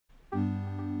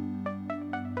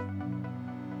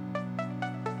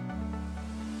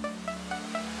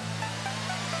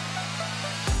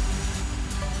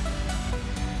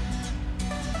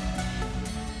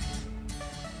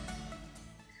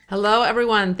Hello,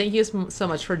 everyone. Thank you so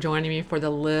much for joining me for the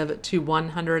Live to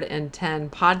 110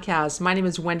 podcast. My name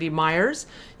is Wendy Myers.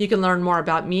 You can learn more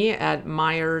about me at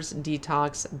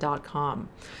myersdetox.com.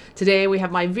 Today, we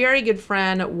have my very good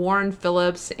friend, Warren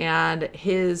Phillips, and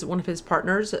one of his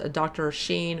partners, Dr.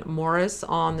 Shane Morris,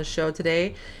 on the show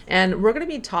today. And we're going to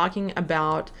be talking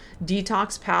about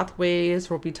detox pathways.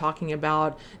 We'll be talking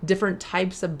about different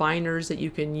types of binders that you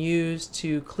can use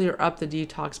to clear up the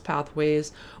detox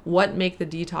pathways, what make the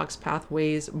detox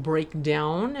pathways break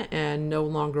down and no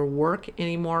longer work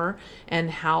anymore,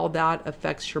 and how that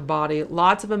affects your body.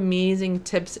 Lots of amazing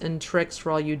tips and tricks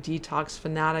for all you detox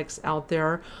fanatics out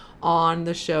there on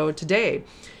the show today.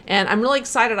 And I'm really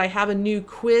excited. I have a new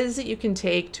quiz that you can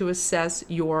take to assess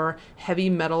your heavy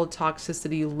metal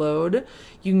toxicity load.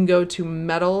 You can go to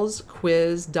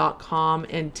metalsquiz.com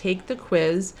and take the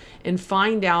quiz and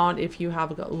find out if you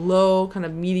have a low, kind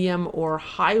of medium, or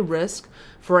high risk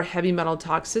for heavy metal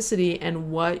toxicity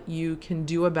and what you can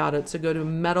do about it. So go to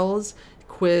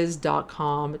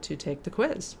metalsquiz.com to take the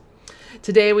quiz.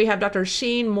 Today we have Dr.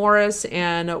 Shane Morris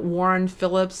and Warren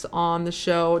Phillips on the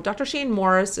show. Dr. Shane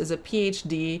Morris is a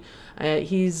PhD.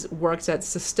 He works at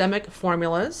Systemic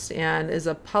Formulas and is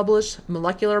a published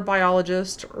molecular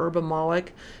biologist, herbamolic,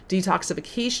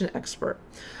 detoxification expert.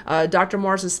 Dr.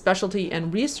 Morris's specialty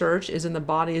and research is in the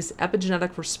body's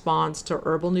epigenetic response to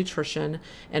herbal nutrition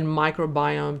and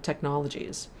microbiome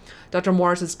technologies. Dr.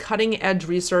 Morris's cutting-edge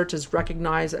research is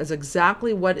recognized as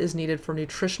exactly what is needed for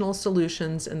nutritional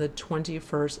solutions in the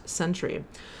 21st century.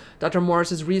 Dr.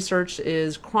 Morris's research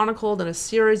is chronicled in a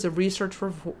series of research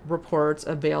reports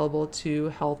available to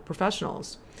health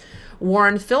professionals.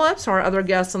 Warren Phillips, our other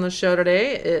guest on the show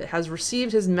today, has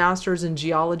received his master's in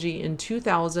geology in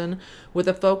 2000 with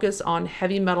a focus on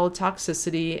heavy metal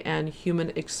toxicity and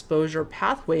human exposure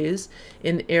pathways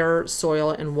in air,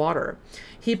 soil, and water.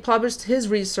 He published his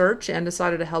research and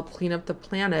decided to help clean up the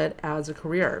planet as a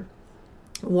career.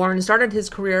 Warren started his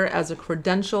career as a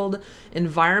credentialed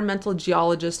environmental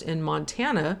geologist in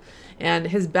Montana, and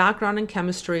his background in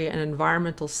chemistry and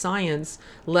environmental science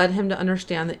led him to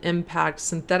understand the impact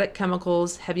synthetic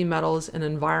chemicals, heavy metals, and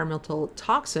environmental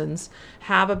toxins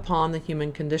have upon the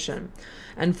human condition.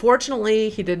 Unfortunately,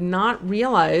 he did not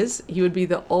realize he would be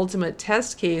the ultimate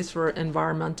test case for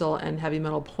environmental and heavy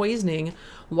metal poisoning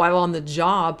while on the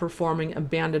job performing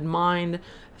abandoned mine,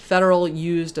 federal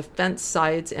used defense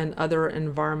sites, and other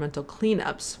environmental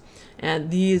cleanups.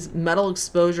 And these metal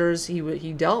exposures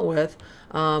he dealt with,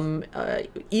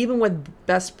 even with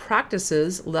best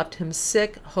practices, left him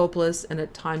sick, hopeless, and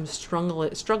at times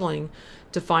struggling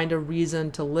to find a reason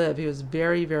to live. He was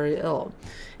very, very ill.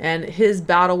 And his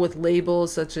battle with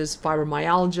labels such as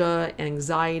fibromyalgia,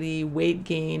 anxiety, weight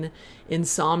gain,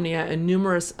 insomnia, and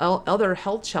numerous other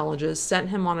health challenges sent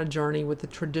him on a journey with the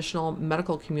traditional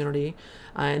medical community,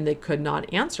 and they could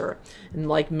not answer, and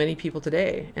like many people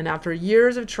today. And after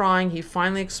years of trying, he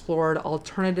finally explored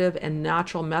alternative and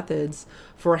natural methods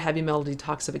for heavy metal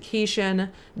detoxification,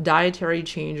 dietary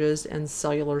changes, and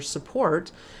cellular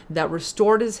support that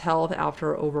restored his health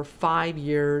after over 5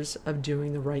 years of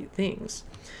doing the right things.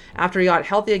 After he got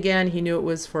healthy again, he knew it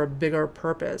was for a bigger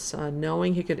purpose.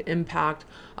 Knowing he could impact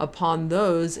upon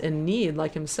those in need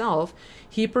like himself,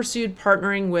 he pursued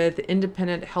partnering with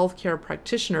independent healthcare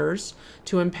practitioners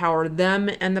to empower them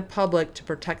and the public to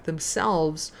protect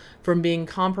themselves from being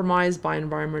compromised by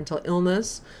environmental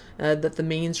illness that the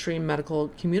mainstream medical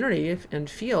community and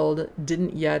field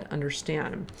didn't yet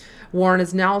understand. Warren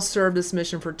has now served this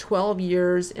mission for 12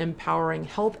 years, empowering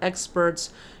health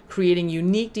experts, creating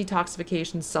unique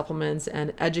detoxification supplements,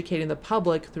 and educating the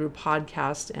public through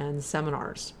podcasts and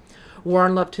seminars.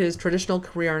 Warren left his traditional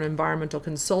career in environmental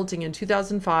consulting in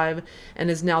 2005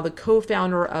 and is now the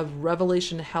co-founder of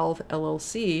Revelation Health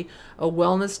LLC, a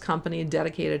wellness company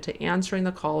dedicated to answering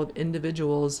the call of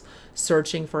individuals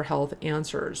searching for health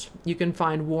answers. You can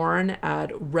find Warren at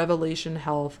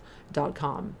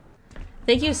revelationhealth.com.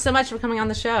 Thank you so much for coming on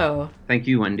the show. Thank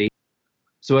you, Wendy.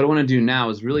 So what I want to do now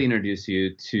is really introduce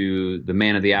you to the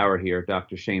man of the hour here,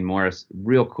 Dr. Shane Morris,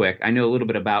 real quick. I know a little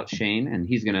bit about Shane, and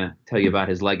he's going to tell you about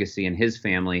his legacy and his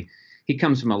family. He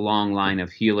comes from a long line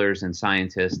of healers and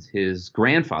scientists. His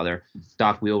grandfather,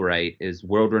 Doc Wheelwright, is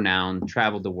world-renowned,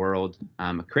 traveled the world,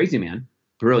 a crazy man,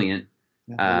 brilliant,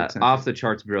 off the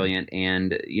charts brilliant,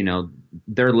 and, you know,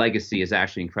 their legacy is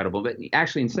actually incredible. But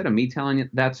actually, instead of me telling you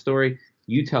that story,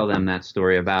 you tell them that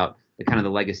story about the kind of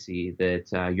the legacy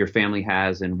that your family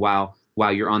has, and while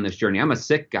you're on this journey. I'm a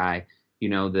sick guy, you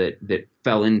know, that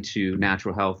fell into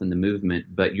natural health and the movement,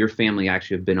 but your family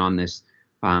actually have been on this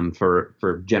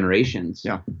for generations,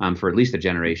 for at least a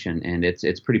generation, and it's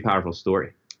a pretty powerful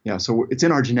story. Yeah, so it's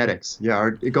in our genetics. Yeah,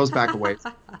 it goes back a ways.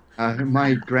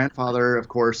 My grandfather, of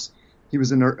course, he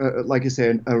was, like I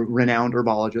said, a renowned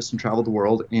herbologist and traveled the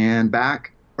world. And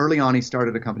back early on, he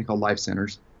started a company called Life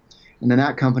Centers. And then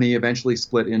that company eventually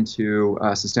split into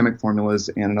Systemic Formulas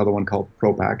and another one called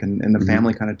Propac. And the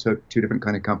family kind of took two different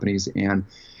kind of companies and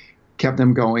kept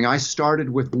them going. I started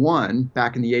with one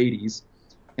back in the 80s.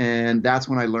 And that's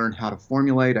when I learned how to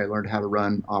formulate. I learned how to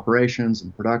run operations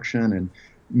and production and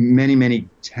many, many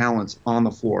talents on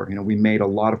the floor. We made a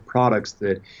lot of products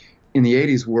that in the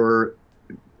 80s were,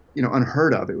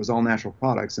 unheard of. It was all natural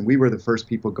products. And we were the first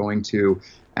people going to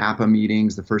APA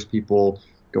meetings, the first people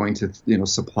going to,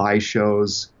 supply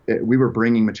shows. We were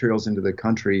bringing materials into the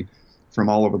country from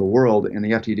all over the world, and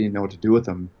the FDA didn't know what to do with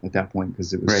them at that point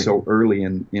because it was so early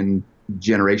in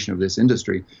generation of this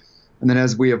industry. And then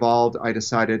as we evolved, I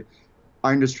decided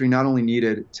our industry not only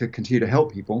needed to continue to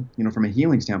help people, from a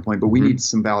healing standpoint, but we need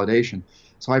some validation.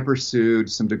 So I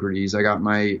pursued some degrees. I got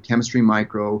my chemistry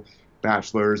micro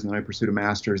bachelor's, and then I pursued a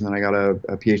master's, and then I got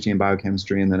a PhD in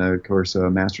biochemistry, and then, of course, a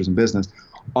master's in business,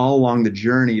 all along the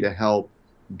journey to help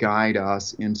guide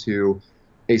us into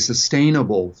a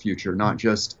sustainable future, not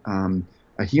just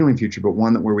a healing future, but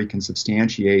one where we can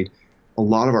substantiate a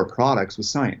lot of our products with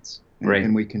science.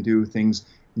 And we can do things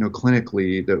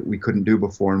clinically that we couldn't do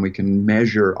before, and we can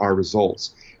measure our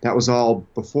results. That was all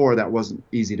before. That wasn't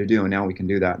easy to do, and now we can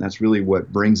do that. And that's really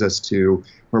what brings us to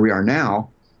where we are now,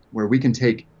 where we can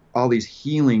take all these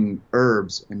healing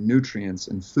herbs and nutrients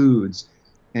and foods,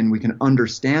 and we can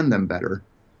understand them better,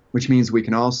 which means we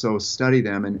can also study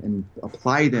them and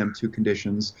apply them to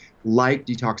conditions like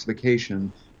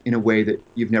detoxification in a way that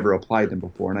you've never applied them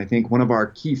before. And I think one of our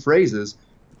key phrases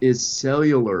is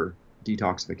cellular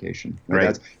detoxification.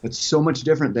 That's so much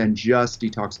different than just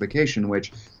detoxification,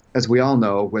 which, as we all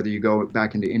know, whether you go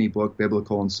back into any book,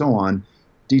 biblical and so on,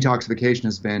 detoxification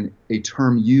has been a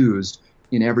term used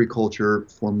in every culture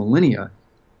for millennia.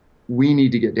 We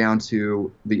need to get down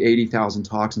to the 80,000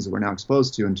 toxins that we're now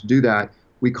exposed to, and to do that,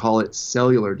 we call it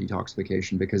cellular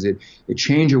detoxification because it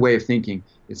changed your way of thinking.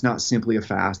 It's not simply a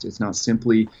fast. It's not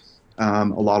simply a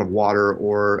lot of water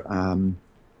or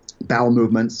bowel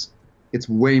movements. It's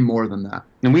way more than that.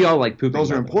 And we all like pooping.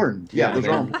 Those are important. Yeah, those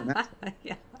are all important.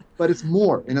 But it's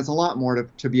more, and it's a lot more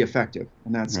to be effective.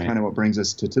 And that's kind of what brings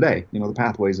us to today, the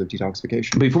pathways of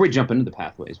detoxification. Before we jump into the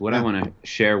pathways, what I want to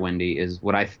share, Wendy, is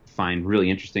what I find really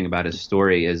interesting about his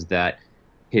story is that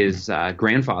his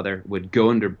grandfather would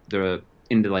go into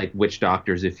like witch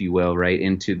doctors, if you will, right,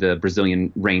 into the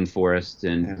Brazilian rainforest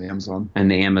and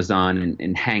the Amazon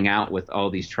and hang out with all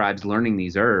these tribes, learning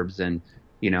these herbs. And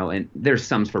and there's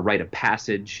some for rite of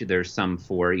passage. There's some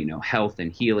for, health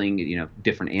and healing,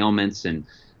 different ailments and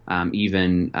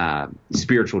even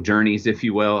spiritual journeys, if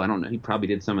you will. I don't know. He probably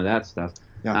did some of that stuff.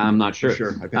 Yeah, I'm not sure. For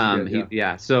sure. I bet he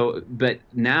did, So, but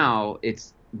now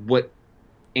it's what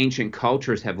ancient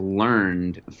cultures have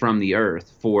learned from the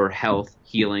earth for health,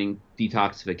 healing,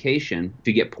 detoxification. If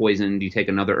you get poisoned, you take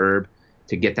another herb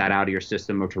to get that out of your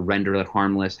system or to render it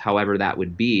harmless, however that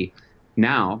would be.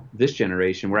 Now, this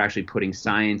generation, we're actually putting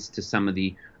science to some of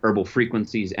the herbal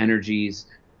frequencies, energies,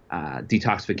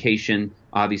 detoxification,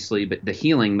 obviously, but the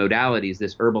healing modalities,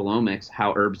 this herbalomics,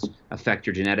 how herbs affect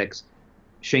your genetics.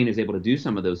 Shane is able to do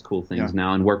some of those cool things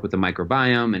now and work with the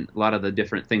microbiome and a lot of the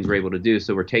different things we're able to do.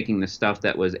 So we're taking the stuff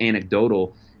that was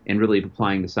anecdotal and really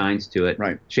applying the science to it.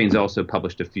 Right. Shane's also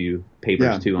published a few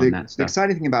papers too on that stuff. The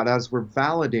exciting thing about us, we're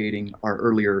validating our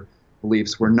earlier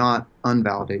beliefs. We're not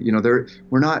unvalidated.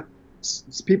 We're not.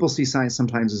 People see science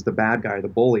sometimes as the bad guy, the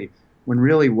bully, when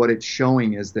really what it's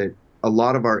showing is that a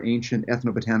lot of our ancient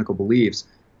ethnobotanical beliefs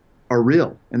are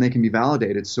real and they can be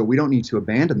validated. So we don't need to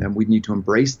abandon them. We need to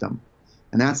embrace them.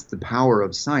 And that's the power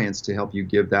of science to help you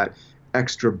give that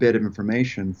extra bit of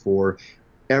information for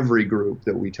every group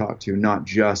that we talk to, not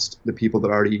just the people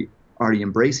that already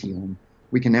embrace healing.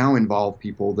 We can now involve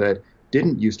people that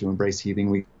didn't used to embrace healing.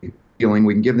 We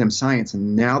can give them science,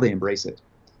 and now they embrace it.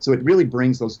 So it really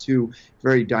brings those two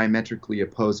very diametrically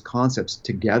opposed concepts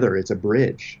together. It's a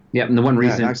bridge. Yeah, and the one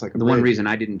reason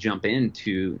I didn't jump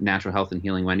into natural health and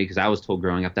healing, Wendy, because I was told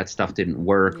growing up that stuff didn't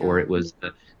work, or it was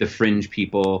the fringe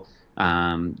people,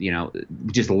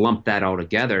 just lumped that all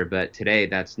together. But today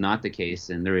that's not the case,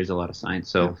 and there is a lot of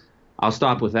science. So I'll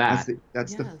stop with that.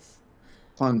 That's the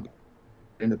fun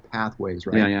in the pathways,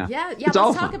 right? Yeah. Let's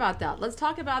talk about that. Let's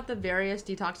talk about the various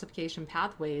detoxification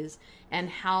pathways and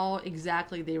how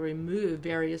exactly they remove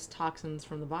various toxins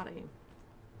from the body.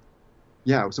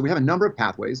 Yeah, so we have a number of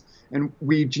pathways, and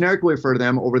we generically refer to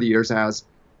them over the years as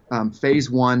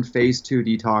phase 1, phase 2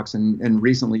 detox, and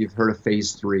recently you've heard of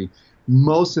phase 3.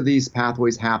 Most of these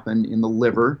pathways happen in the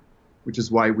liver which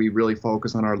is why we really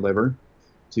focus on our liver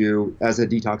as a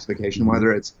detoxification,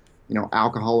 whether it's,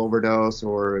 alcohol overdose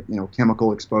or,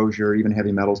 chemical exposure, even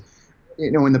heavy metals.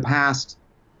 In the past,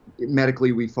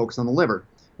 medically, we focus on the liver.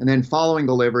 And then following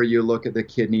the liver, you look at the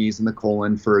kidneys and the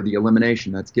colon for the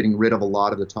elimination. That's getting rid of a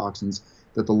lot of the toxins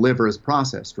that the liver has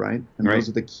processed, right? And those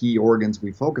are the key organs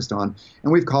we focused on.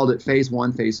 And we've called it phase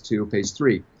 1, phase 2, phase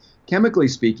 3. Chemically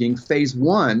speaking, phase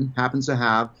 1 happens to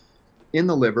have in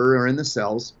the liver or in the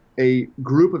cells a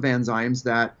group of enzymes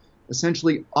that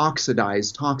essentially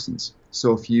oxidize toxins.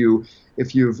 So if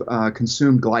you've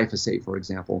consumed glyphosate, for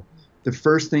example, the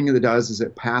first thing that it does is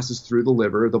it passes through the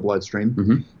liver, the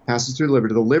bloodstream, passes through the liver.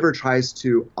 The liver tries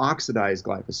to oxidize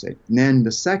glyphosate. And then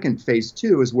the second, phase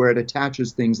 2, is where it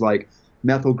attaches things like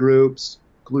methyl groups,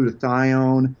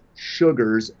 glutathione,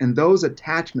 sugars, and those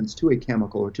attachments to a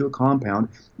chemical or to a compound,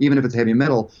 even if it's heavy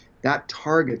metal, that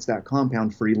targets that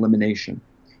compound for elimination.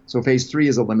 So phase 3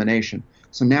 is elimination.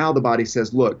 So now the body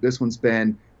says, look, this one's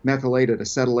been methylated,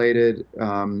 acetylated,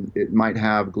 it might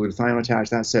have glutathione attached.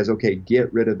 That says, okay,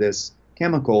 get rid of this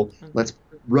chemical. Let's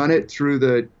run it through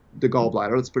the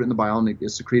gallbladder. Let's put it in the bile and it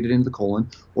gets secreted into the colon.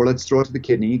 Or let's throw it to the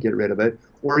kidney, get rid of it.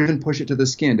 Or even push it to the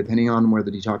skin, depending on where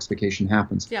the detoxification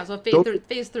happens. Yeah, so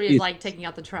phase 3 is like taking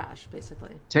out the trash,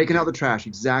 basically. Taking out the trash,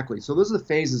 exactly. So those are the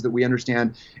phases that we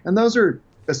understand. And those are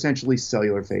essentially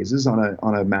cellular phases on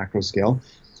a macro scale.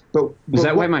 But is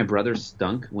that why my brother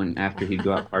stunk after he'd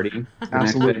go out partying?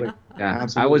 Absolutely. Yeah,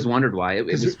 absolutely. I always wondered why. It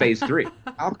was phase 3.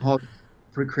 Alcohol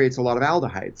creates a lot of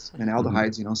aldehydes, and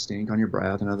aldehydes, stink on your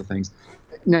breath and other things.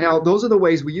 Now, those are the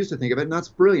ways we used to think of it, and that's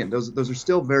brilliant. Those are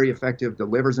still very effective. The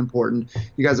liver's important.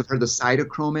 You guys have heard the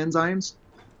cytochrome enzymes.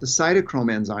 The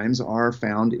cytochrome enzymes are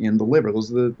found in the liver.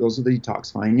 Those are the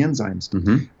detoxifying enzymes.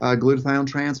 Glutathione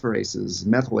transferases,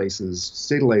 methylases,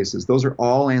 cyclases, those are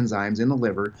all enzymes in the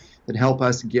liver that help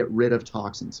us get rid of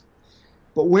toxins.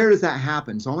 But where does that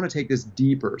happen? So I want to take this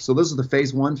deeper. So those are the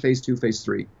phase 1, phase 2, phase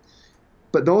 3.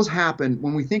 But those happen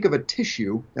when we think of a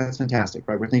tissue. That's fantastic,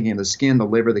 right? We're thinking of the skin, the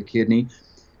liver, the kidney.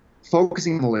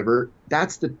 Focusing on the liver,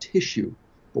 that's the tissue.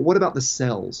 But what about the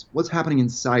cells? What's happening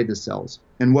inside the cells?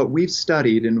 And what we've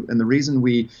studied, and the reason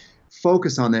we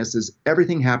focus on this, is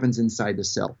everything happens inside the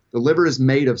cell. The liver is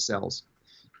made of cells.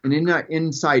 And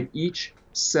inside each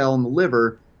cell in the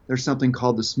liver, there's something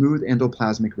called the smooth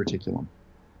endoplasmic reticulum.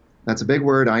 That's a big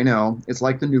word, I know. It's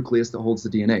like the nucleus that holds the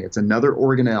DNA. It's another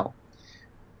organelle.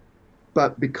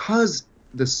 But because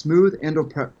the smooth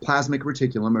endoplasmic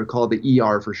reticulum, or called the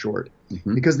ER for short,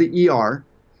 because the ER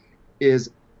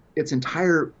its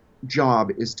entire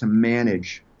job is to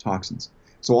manage toxins.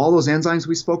 So all those enzymes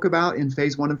we spoke about in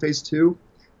phase 1 and phase 2,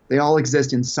 they all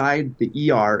exist inside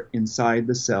the ER, inside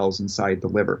the cells, inside the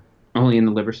liver. Only in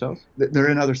the liver cells? They're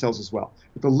in other cells as well.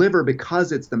 But the liver,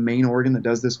 because it's the main organ that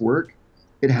does this work,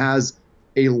 it has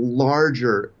a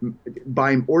larger,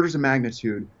 by orders of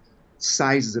magnitude,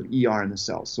 sizes of ER in the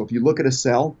cells. So if you look at a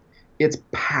cell, it's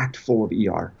packed full of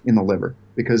ER in the liver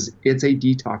because it's a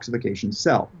detoxification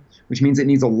cell, which means it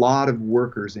needs a lot of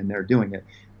workers in there doing it.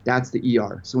 That's the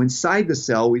ER. So inside the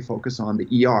cell, we focus on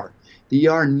the ER. The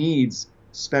ER needs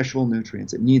special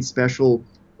nutrients. It needs special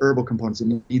herbal components.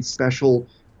 It needs special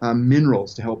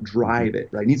minerals to help drive it,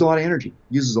 right? It needs a lot of energy.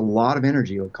 It uses a lot of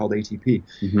energy called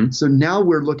ATP. So now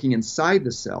we're looking inside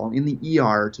the cell, in the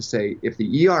ER, to say if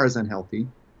the ER is unhealthy,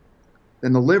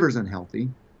 then the liver's unhealthy,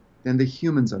 then the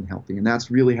human's unhealthy. And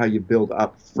that's really how you build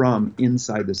up from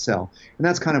inside the cell. And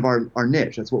that's kind of our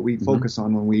niche. That's what we focus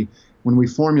on when we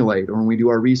formulate or when we do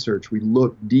our research. We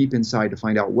look deep inside to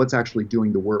find out what's actually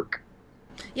doing the work.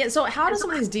 Yeah, so how do some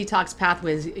of these detox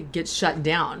pathways get shut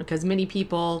down? Because many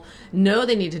people know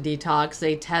they need to detox.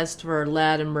 They test for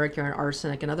lead and mercury and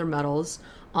arsenic and other metals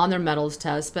on their metals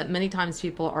test, but many times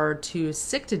people are too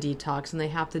sick to detox and they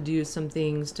have to do some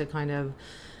things to kind of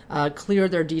clear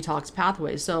their detox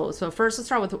pathways. So first, let's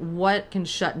start with what can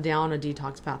shut down a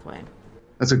detox pathway.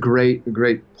 That's a great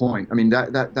point. I mean,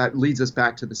 that leads us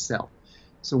back to the cell.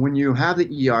 So when you have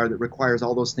the ER that requires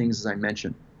all those things, as I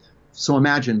mentioned, so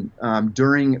imagine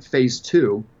during phase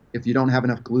 2, if you don't have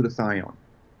enough glutathione,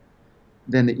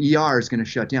 then the ER is going to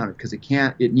shut down because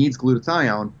it needs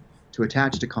glutathione to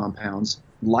attach to compounds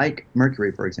like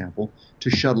mercury, for example, to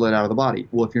shuttle it out of the body.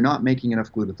 Well, if you're not making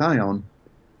enough glutathione,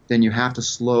 then you have to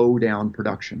slow down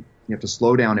production. You have to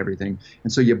slow down everything,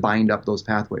 and so you bind up those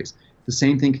pathways. The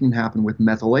same thing can happen with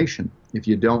methylation. If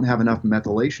you don't have enough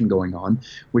methylation going on,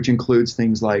 which includes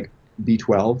things like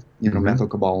B12,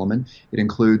 methylcobalamin, it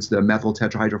includes the methyl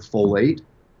tetrahydrofolate,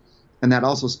 and that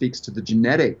also speaks to the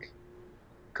genetic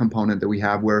component that we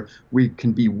have where we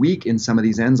can be weak in some of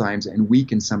these enzymes and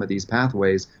weak in some of these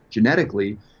pathways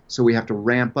genetically. So we have to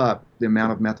ramp up the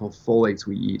amount of methylfolates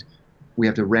we eat. We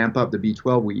have to ramp up the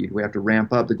B12 we eat. We have to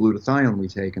ramp up the glutathione we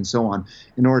take, and so on,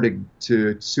 in order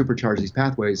to supercharge these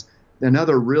pathways.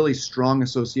 Another really strong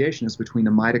association is between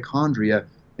the mitochondria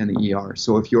and the ER.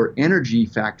 So if your energy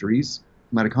factories,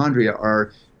 mitochondria,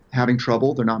 are having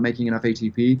trouble, they're not making enough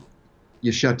ATP,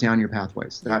 you shut down your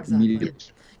pathways. That immediately.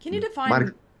 Can you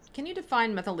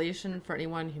define methylation for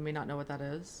anyone who may not know what that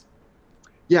is?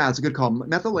 Yeah, it's a good call.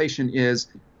 Methylation is,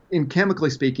 in chemically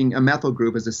speaking, a methyl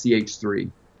group is a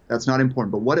CH3. That's not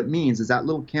important. But what it means is that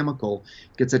little chemical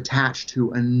gets attached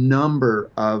to a number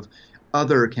of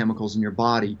other chemicals in your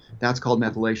body. That's called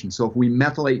methylation. So if we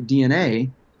methylate DNA,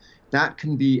 that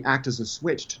can act as a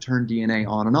switch to turn DNA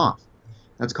on and off.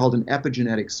 That's called an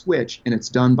epigenetic switch, and it's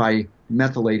done by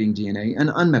methylating DNA and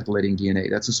unmethylating DNA.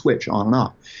 That's a switch on and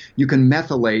off. You can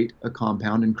methylate a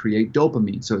compound and create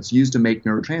dopamine, so it's used to make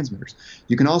neurotransmitters.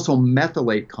 You can also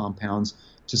methylate compounds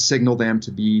to signal them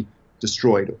to be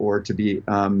destroyed or to be,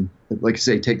 like I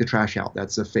say, take the trash out.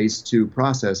 That's a phase 2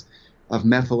 process of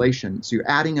methylation. So you're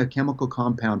adding a chemical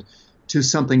compound to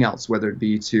something else, whether it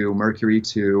be to mercury,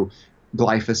 to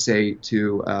glyphosate,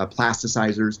 to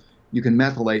plasticizers. You can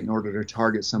methylate in order to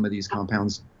target some of these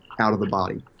compounds out of the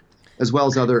body, as well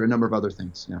as a number of other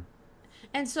things. Yeah.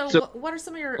 And so what are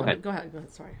some of your? Go ahead.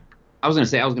 Sorry. I was going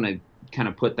to kind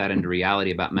of put that into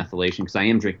reality about methylation, because I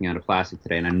am drinking out of plastic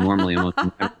today, and I normally am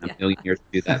looking a million years to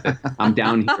do that. But I'm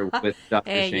down here with Dr.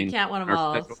 Shane. You can't win them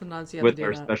all. Sometimes you have with to do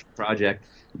our that. special project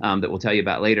that we'll tell you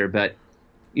about later. But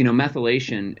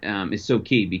methylation is so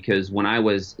key, because when I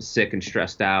was sick and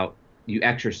stressed out, you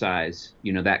exercise,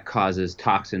 that causes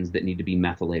toxins that need to be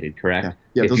methylated, correct?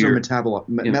 Yeah, those are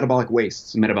metabolic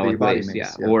wastes. Metabolic waste,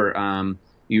 yeah. Or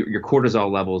your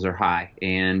cortisol levels are high,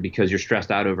 and because you're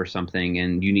stressed out over something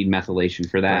and you need methylation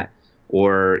for that. Right.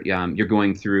 Or you're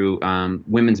going through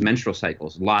women's menstrual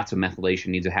cycles. Lots of methylation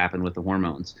needs to happen with the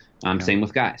hormones. Same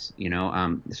with guys,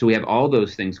 So we have all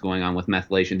those things going on with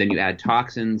methylation. Then you add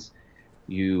toxins,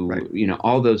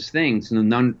 all those things.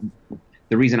 And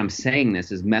the reason I'm saying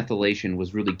this is methylation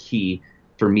was really key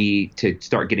for me to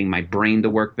start getting my brain to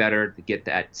work better, to get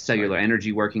that cellular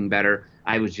energy working better.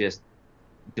 I was just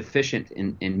deficient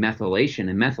in methylation,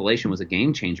 and methylation was a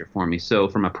game changer for me. So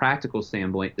from a practical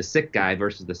standpoint, the sick guy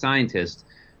versus the scientist,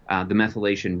 the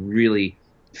methylation really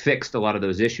fixed a lot of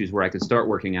those issues, where I could start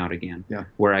working out again,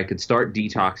 where I could start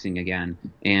detoxing again,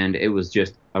 and it was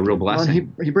just a real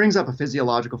blessing. Well, he brings up a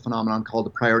physiological phenomenon called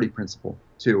the priority principle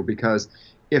too, because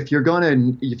if you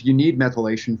need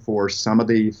methylation for some of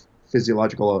the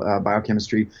physiological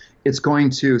biochemistry, it's going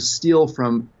to steal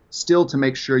to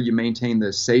make sure you maintain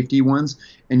the safety ones,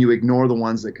 and you ignore the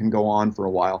ones that can go on for a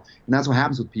while. And that's what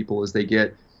happens with people, is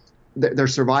they're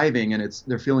surviving and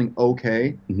they're feeling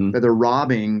okay, but they're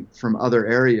robbing from other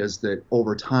areas that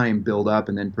over time build up,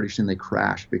 and then pretty soon they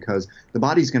crash, because the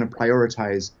body's going to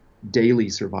prioritize daily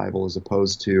survival as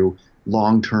opposed to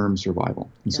long-term survival.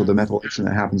 And so the methylation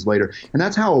that happens later. And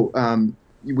that's how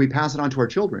we pass it on to our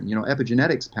children.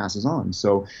 Epigenetics passes on.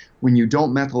 So when you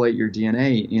don't methylate your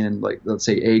DNA in, like, let's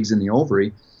say, eggs in the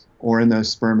ovary or in the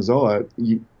spermatozoa,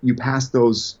 you pass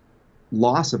those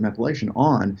loss of methylation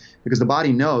on, because the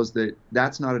body knows that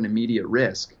that's not an immediate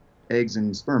risk. Eggs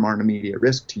and sperm aren't an immediate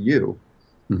risk to you.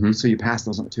 So you pass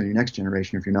those on to your next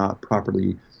generation if you're not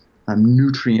properly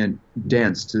nutrient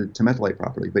dense to methylate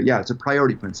properly. But yeah, it's a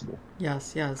priority principle.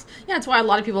 Yes. Yeah, it's why a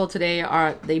lot of people today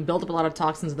they build up a lot of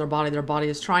toxins in their body. Their body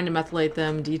is trying to methylate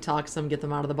them, detox them, get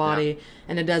them out of the body,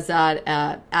 and it does that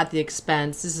at the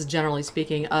expense, this is generally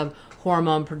speaking, of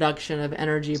hormone production, of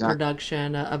energy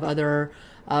production, of other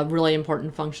really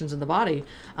important functions in the body.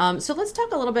 So let's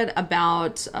talk a little bit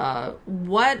about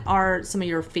what are some of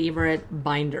your favorite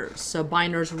binders. So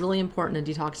binders, really important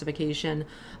in detoxification.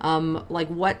 Like,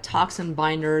 what toxin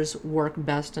binders work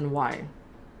best and why?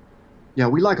 Yeah,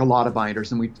 we like a lot of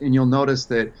binders, and you'll notice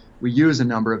that we use a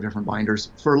number of different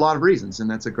binders for a lot of reasons. And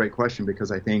that's a great question,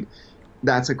 because I think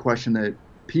that's a question that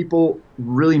people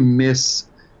really miss.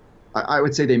 I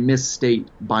would say they misstate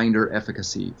binder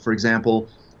efficacy. For example,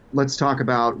 let's talk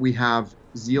about, we have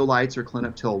zeolites or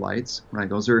clinoptillites, right?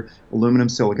 Those are aluminum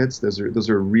silicates. Those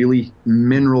are really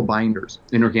mineral binders.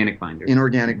 Inorganic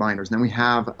binders. Then we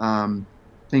have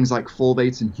things like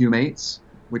fulvates and humates,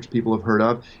 which people have heard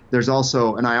of. There's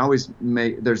also, and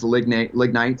there's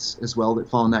lignites as well that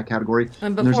fall in that category.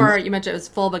 And before you mentioned it was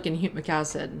fulvic and humic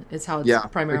acid is how it's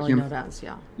primarily known as.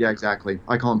 Yeah, exactly.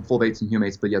 I call them fulvates and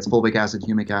humates, but yeah, it's fulvic acid,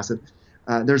 humic acid.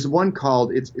 There's one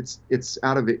called, it's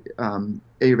out of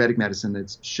Ayurvedic medicine,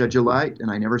 that's shajilite,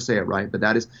 and I never say it right, but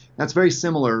that's very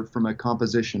similar from a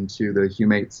composition to the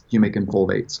humic and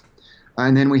fulvates.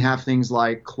 And then we have things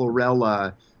like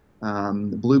chlorella,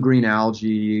 blue-green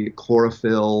algae,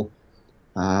 chlorophyll,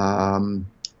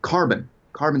 carbon.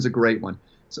 Carbon's a great one.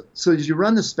 So as you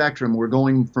run the spectrum, we're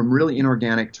going from really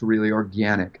inorganic to really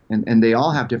organic, and they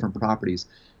all have different properties.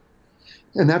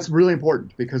 And that's really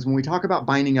important because when we talk about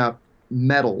binding up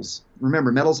metals,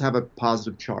 remember, metals have a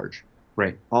positive charge.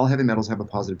 Right. All heavy metals have a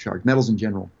positive charge, metals in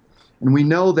general. And we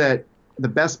know that the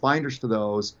best binders for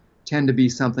those tend to be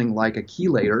something like a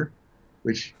chelator,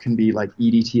 which can be like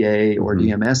EDTA or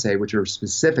DMSA, which are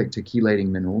specific to chelating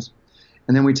minerals.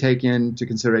 And then we take into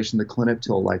consideration the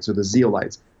clinoptilolites or the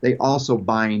zeolites. They also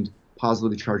bind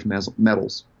positively charged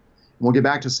metals. And we'll get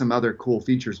back to some other cool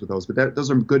features with those, but those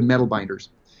are good metal binders.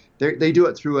 They do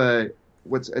it through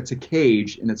it's a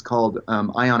cage, and it's called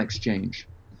ion exchange.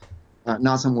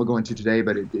 Not something we'll go into today,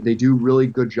 but they do really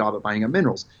good job at binding up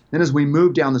minerals. Then as we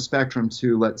move down the spectrum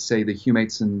to, let's say, the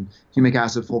humates and humic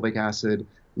acid, fulvic acid,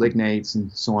 lignates,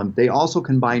 and so on, they also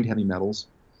can bind heavy metals.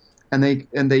 And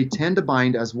they tend to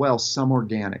bind as well some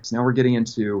organics. Now we're getting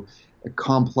into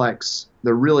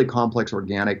they're really complex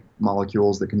organic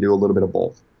molecules that can do a little bit of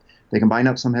both. They can bind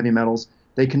up some heavy metals.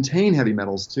 They contain heavy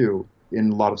metals too in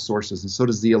a lot of sources, and so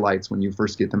does zeolites when you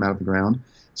first get them out of the ground.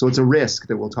 So it's a risk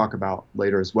that we'll talk about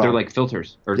later as well. They're like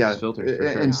filters, filters for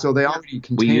sure. And so they already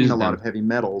contain a lot of heavy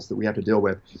metals that we have to deal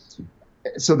with.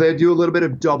 So they do a little bit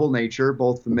of double nature,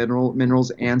 both the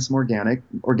minerals and some organic.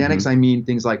 Organics, I mean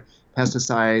things like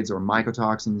pesticides or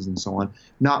mycotoxins and so on.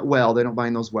 Not well, they don't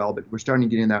bind those well, but we're starting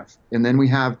to get in that. And then we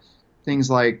have things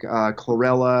like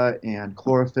chlorella and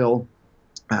chlorophyll.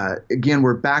 Again,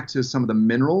 we're back to some of the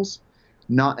minerals,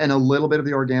 and a little bit of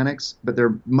the organics, but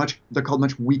they're called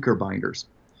much weaker binders.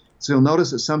 So you'll notice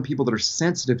that some people that are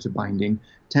sensitive to binding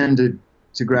tend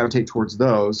to gravitate towards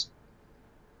those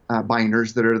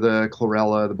binders that are the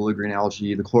chlorella, the blue-green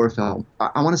algae, the chlorophyll.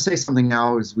 I want to say something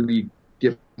now as we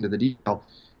get into the detail.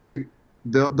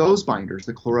 Those binders,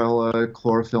 the chlorella,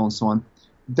 chlorophyll, and so on,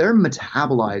 they're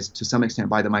metabolized to some extent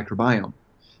by the microbiome.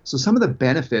 So some of the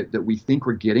benefit that we think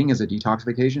we're getting as a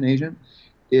detoxification agent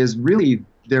is really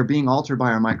they're being altered by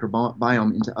our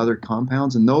microbiome into other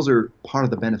compounds, and those are part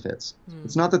of the benefits.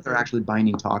 It's not that they're actually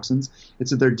binding toxins, it's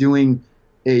that they're doing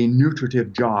a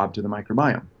nutritive job to the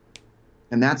microbiome.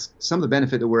 And that's some of the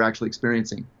benefit that we're actually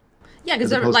experiencing. Yeah,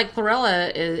 because like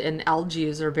chlorella and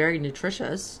algae are very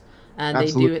nutritious, and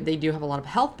they do have a lot of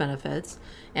health benefits.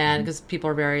 And because people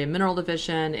are very mineral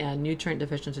deficient and nutrient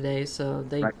deficient today, so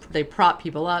they prop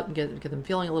people up and get them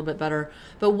feeling a little bit better.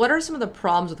 But what are some of the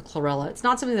problems with chlorella? It's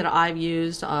not something that I've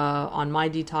used on my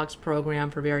detox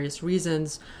program for various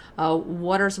reasons.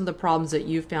 What are some of the problems that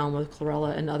you've found with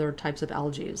chlorella and other types of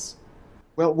algae?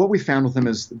 Well, what we found with them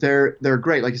is they're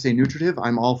great. Like you say, nutritive.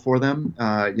 I'm all for them.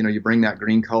 You bring that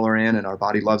green color in, and our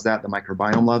body loves that. The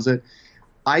microbiome loves it.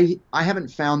 I haven't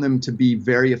found them to be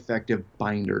very effective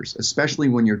binders, especially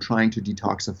when you're trying to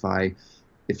detoxify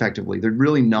effectively. They're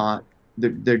really not.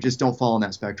 They just don't fall on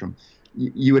that spectrum.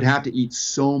 You would have to eat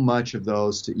so much of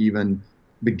those to even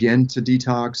begin to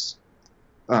detox,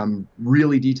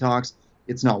 really detox.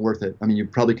 It's not worth it. I mean, you're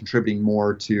probably contributing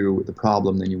more to the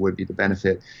problem than you would be the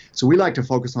benefit. So we like to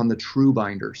focus on the true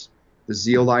binders, the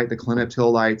zeolite, the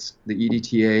clinoptilolites, the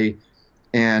EDTA,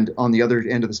 and on the other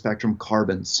end of the spectrum,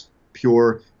 carbons,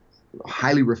 pure,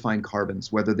 highly refined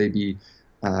carbons, whether they be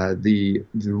the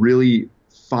really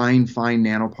fine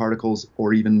nanoparticles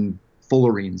or even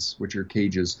fullerenes, which are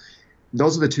cages.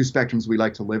 Those are the two spectrums we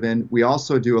like to live in. We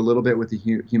also do a little bit with the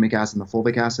humic acid and the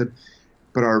fulvic acid,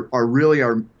 but our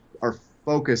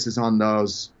focus is on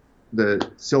those, the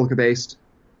silica-based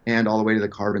and all the way to the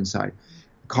carbon side.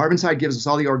 The carbon side gives us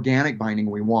all the organic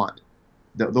binding we want.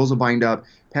 Those will bind up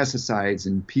pesticides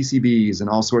and PCBs and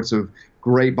all sorts of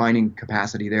great binding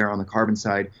capacity there on the carbon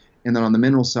side. And then on the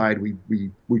mineral side,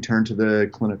 we turn to the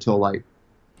clinoptilolite.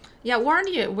 Yeah, Warren,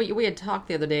 we had talked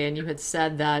the other day, and you had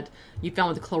said that you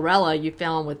found with chlorella, you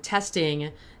found with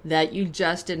testing that you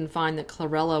just didn't find that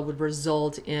chlorella would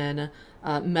result in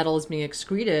metals being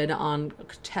excreted on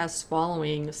tests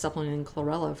following supplementing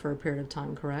chlorella for a period of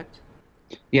time, correct?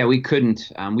 Yeah, we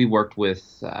couldn't. We worked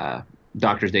with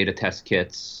doctors' data test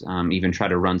kits, even try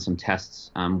to run some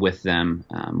tests with them,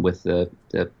 with the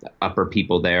upper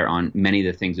people there on many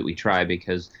of the things that we try,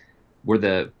 because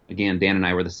Dan and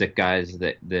I were the sick guys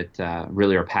that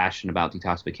really are passionate about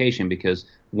detoxification, because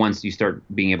once you start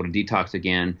being able to detox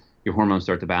again, your hormones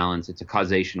start to balance. It's a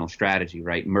causational strategy,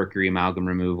 right? Mercury amalgam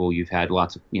removal. You've had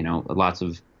lots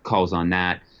of calls on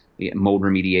that. Mold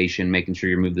remediation, making sure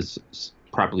you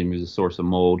properly remove the source of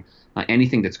mold.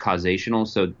 Anything that's causational.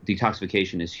 So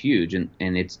detoxification is huge, and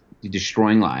it's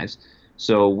destroying lives.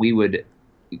 So we would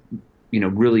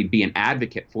really be an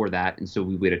advocate for that. And so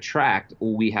we would attract,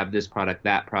 we have this product,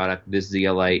 this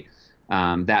zeolite,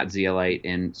 that zeolite.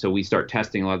 And so we start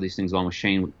testing a lot of these things along with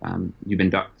Shane. You've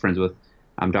been friends with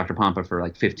Dr. Pompa for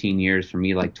like 15 years, for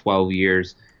me, like 12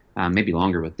 years, maybe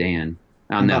longer with Dan.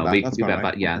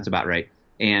 It's about right.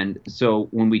 And so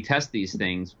when we test these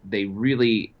things, they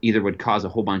really either would cause a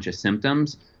whole bunch of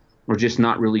symptoms or just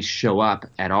not really show up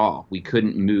at all. We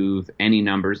couldn't move any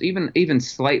numbers, even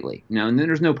slightly. And then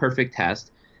there's no perfect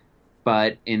test,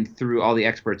 but through all the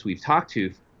experts we've talked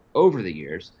to over the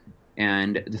years,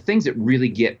 and the things that really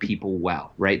get people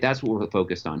well, right? That's what we're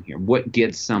focused on here. What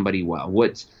gets somebody well?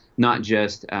 What's not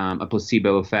just a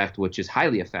placebo effect, which is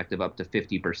highly effective, up to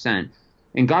 50%.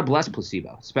 And God bless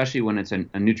placebo, especially when it's a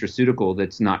nutraceutical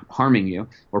that's not harming you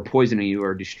or poisoning you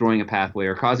or destroying a pathway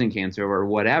or causing cancer or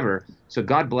whatever. So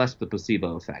God bless the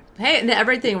placebo effect. Hey, and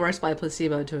everything works by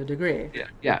placebo to a degree.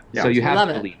 Yeah. So you have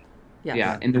to believe. Yes.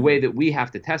 Yeah. And the way that we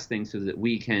have to test things so that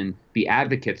we can be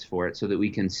advocates for it, so that we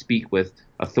can speak with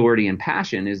authority and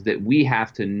passion, is that we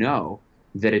have to know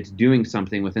that it's doing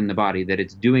something within the body, that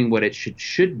it's doing what it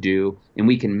should do, and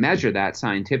we can measure that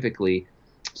scientifically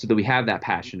so that we have that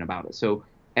passion about it. So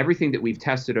everything that we've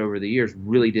tested over the years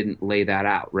really didn't lay that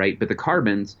out, right? But the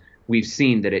carbons, we've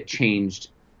seen that it changed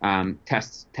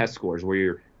test scores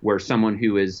where someone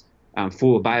who is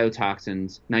full of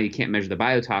biotoxins, now you can't measure the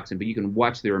biotoxin, but you can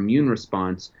watch their immune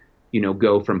response,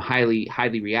 go from highly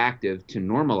reactive to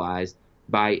normalized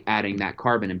by adding that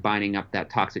carbon and binding up that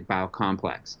toxic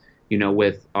biocomplex,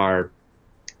 with our...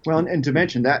 Well, and to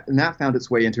mention that, and that found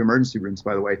its way into emergency rooms,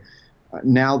 by the way.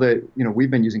 Now that,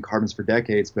 we've been using carbons for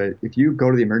decades, but if you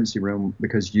go to the emergency room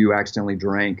because you accidentally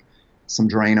drank some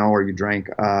Drano or you drank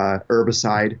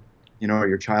herbicide, or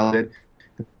your child did,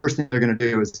 the first thing they're going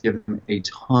to do is give them a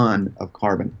ton of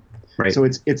carbon. Right. So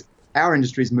it's our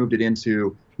industry's moved it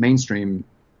into mainstream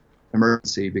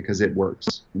emergency because it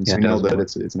works. And so we know that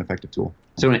it's an effective tool.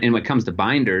 So when it comes to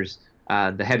binders,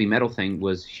 the heavy metal thing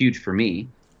was huge for me.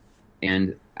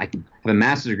 And I have a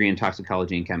master's degree in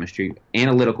toxicology and chemistry,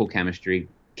 analytical chemistry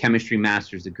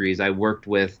master's degrees. I worked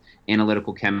with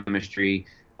analytical chemistry,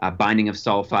 binding of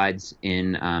sulfides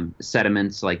in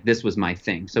sediments. Like, this was my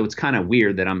thing. So it's kind of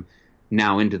weird that I'm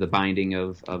now into the binding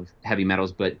of heavy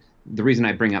metals. But the reason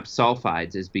I bring up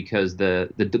sulfides is because the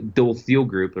dual thiol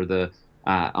group, or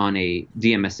on a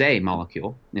DMSA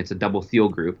molecule, it's a double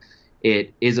thiol group,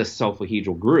 it is a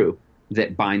sulfohedral group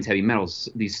that binds heavy metals.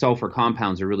 These sulfur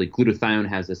compounds are really, glutathione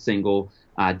has a single,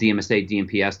 DMSA,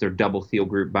 DMPS, they're double thiol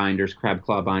group binders, crab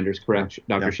claw binders, correct,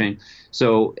 Dr. Shane?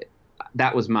 So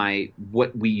that was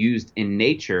what we used in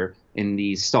nature in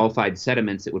these sulfide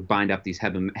sediments that would bind up these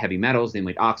heavy metals. They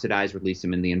would oxidize, release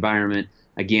them in the environment.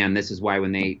 Again, this is why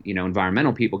when they,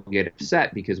 environmental people get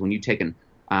upset, because when you take an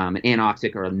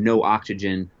anoxic or a no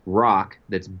oxygen rock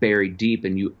that's buried deep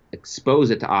and you expose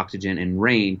it to oxygen and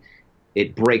rain,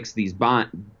 it breaks these usually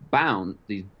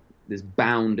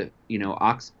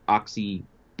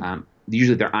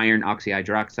they're iron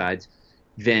oxyhydroxides.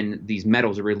 Then these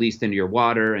metals are released into your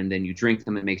water, and then you drink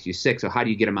them. It makes you sick. So how do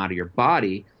you get them out of your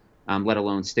body, let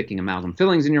alone sticking amalgam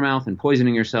fillings in your mouth and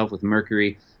poisoning yourself with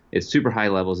mercury? It's super high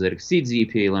levels that exceeds the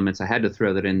EPA limits. I had to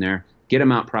throw that in there, get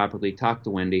them out properly, talk to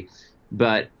Wendy.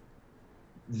 But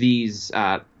these...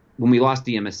 when we lost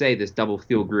DMSA, this double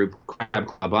thiol group crab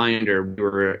claw binder, we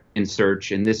were in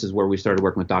search, and this is where we started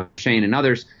working with Dr. Shane and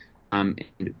others, and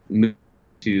moved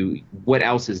to what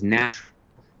else is natural,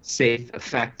 safe,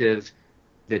 effective,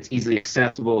 that's easily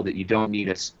accessible, that you don't need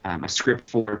a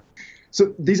script for.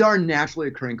 So these are naturally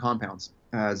occurring compounds.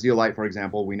 Zeolite, for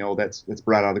example, we know that's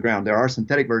brought out of the ground. There are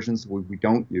synthetic versions we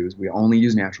don't use. We only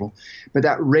use natural. But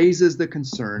that raises the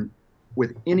concern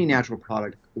with any natural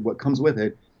product. What comes with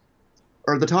it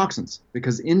are the toxins,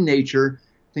 because in nature,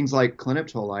 things like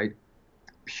clinoptilolite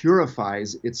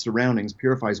purifies its surroundings,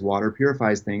 purifies water,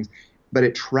 purifies things, but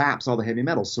it traps all the heavy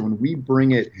metals. So when we bring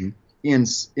it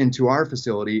into our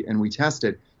facility and we test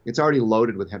it, it's already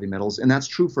loaded with heavy metals, and that's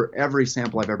true for every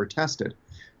sample I've ever tested.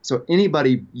 So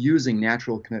anybody using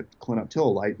natural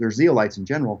clinoptilolite, their zeolites in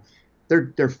general,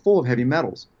 they're full of heavy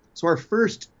metals. So our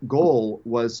first goal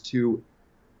was to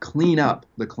clean up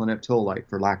the clinoptilolite,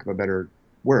 for lack of a better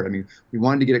word. I mean, we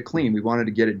wanted to get it clean. We wanted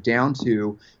to get it down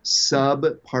to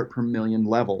sub-part per million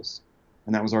levels,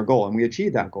 and that was our goal, and we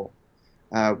achieved that goal.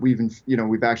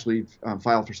 We've actually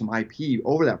filed for some IP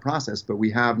over that process, but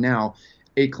we have now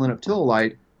a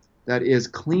clinoptilolite that is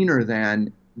cleaner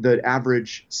than the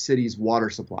average city's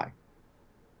water supply.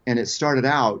 And it started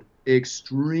out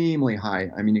extremely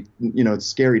high. I mean, it's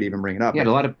scary to even bring it up. Yeah, a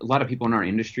lot of people in our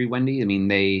industry, Wendy, I mean,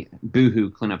 they boohoo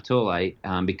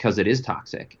clinoptilolite because it is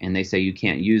toxic, and they say you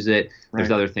can't use it. There's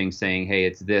Right. other things saying, hey,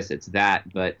 it's this, it's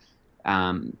that, but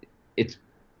it's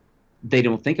they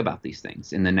don't think about these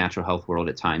things in the natural health world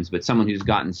at times. But someone who's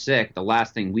gotten sick, the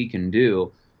last thing we can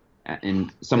do,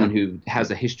 and someone who has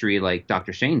a history like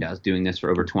Dr. Shane does, doing this for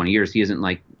over 20 years, he isn't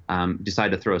like decide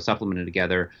to throw a supplement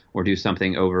together or do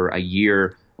something over a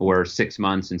year or 6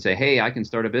 months and say, hey, I can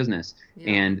start a business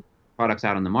and products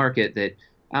out on the market that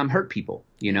hurt people,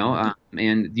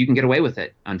 and you can get away with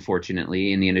it,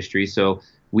 unfortunately, in the industry. So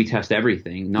we test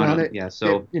everything.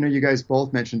 You guys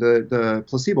both mentioned the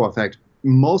placebo effect.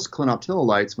 Most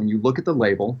clinoptilolites, when you look at the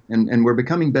label, and we're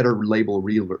becoming better label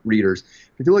readers,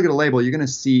 if you look at a label, you're going to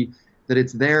see that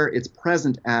it's there, it's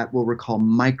present at what we're called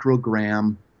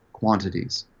microgram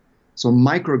quantities. So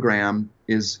microgram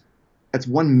that's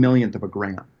 1/1,000,000th of a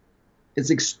gram. It's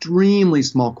extremely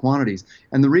small quantities.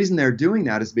 And the reason they're doing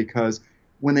that is because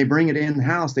when they bring it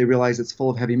in-house, they realize it's full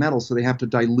of heavy metals, so they have to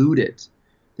dilute it.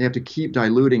 They have to keep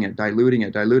diluting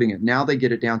it. Now they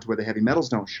get it down to where the heavy metals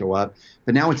don't show up,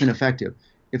 but now it's ineffective.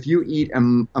 If you eat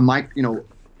a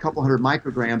couple hundred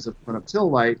micrograms of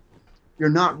clinoptilolite, you're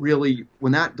not really,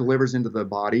 when that delivers into the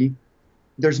body,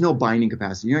 there's no binding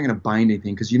capacity. You're not going to bind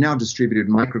anything because you now distributed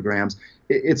micrograms.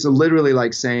 It's literally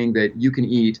like saying that you can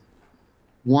eat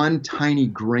one tiny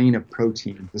grain of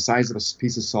protein, the size of a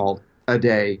piece of salt, a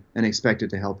day, and expect it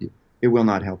to help you. It will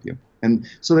not help you. And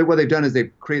so what they've done is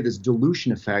they've created this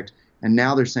dilution effect, and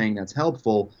now they're saying that's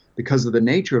helpful because of the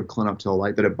nature of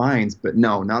clinoptilolite, that it binds, but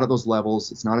no, not at those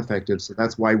levels. It's not effective. So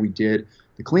that's why we did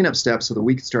the cleanup step so that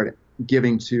we could start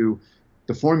giving to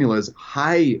the formulas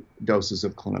high doses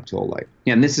of clinoptilolite.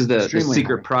 Yeah, and this is the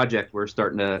secret high. project we're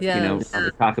starting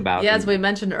to talk about. Yeah, as we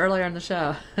mentioned earlier in the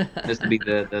show. This will be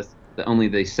only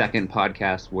the second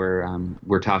podcast where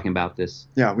we're talking about this.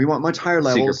 Yeah, we want much higher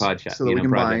levels project, so that we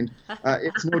can bind.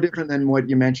 It's no different than what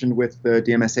you mentioned with the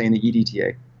DMSA and the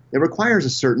EDTA. It requires a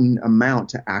certain amount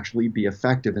to actually be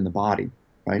effective in the body,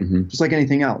 right? Mm-hmm. Just like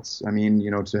anything else. I mean,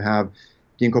 to have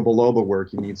ginkgo biloba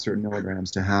work, you need certain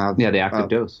milligrams. To have the active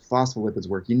dose. Phospholipids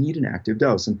work, you need an active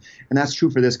dose, and that's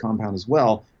true for this compound as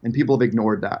well. And people have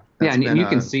ignored that. And you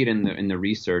can see it in the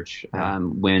research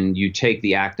when you take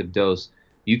the active dose.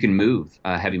 You can move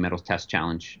a heavy metals test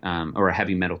challenge or a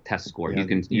heavy metal test score. Yeah,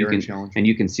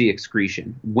 you can see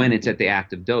excretion when it's at the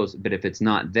active dose. But if it's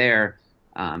not there,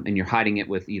 and you're hiding it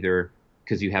with either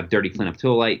because you have dirty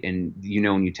clinoptilolite, and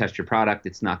when you test your product,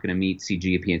 it's not going to meet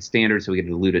CGMP standards, so we got to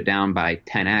dilute it down by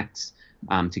 10x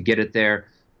to get it there.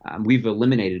 We've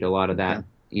eliminated a lot of that,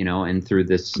 and through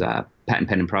this patent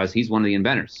pending process, he's one of the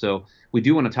inventors. So we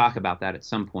do want to talk about that at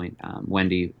some point,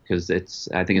 Wendy, because I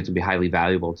think it's going to be highly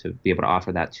valuable to be able to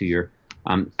offer that to your.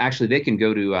 Actually, they can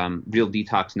go to Real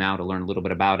Detox Now to learn a little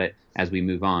bit about it as we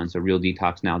move on. So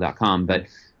realdetoxnow.com. But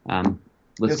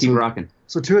let's keep rocking.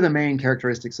 So two of the main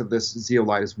characteristics of this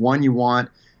zeolite is, one, you want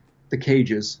the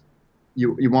cages.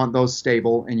 You want those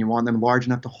stable, and you want them large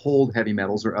enough to hold heavy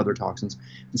metals or other toxins.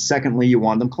 And secondly, you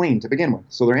want them clean to begin with,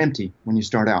 so they're empty when you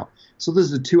start out. So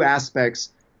those are the two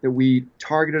aspects that we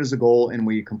targeted as a goal, and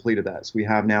we completed that. So we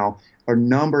have now a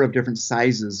number of different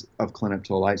sizes of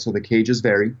clinoptilolite, so the cages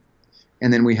vary,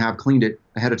 and then we have cleaned it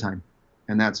ahead of time.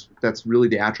 And that's really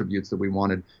the attributes that we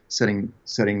wanted setting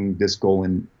this goal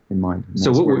in mind.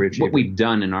 So what we've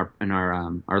done in our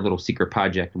little secret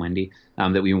project, Wendy,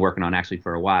 that we've been working on actually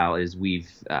for a while, is we've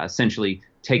essentially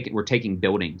we're taking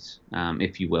buildings,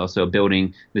 if you will. So a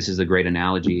building, this is a great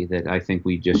analogy that I think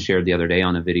we just shared the other day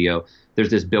on a video. There's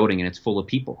this building and it's full of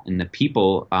people, and the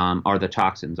people are the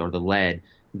toxins, or the lead,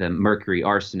 the mercury,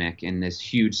 arsenic, and this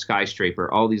huge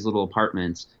skyscraper, all these little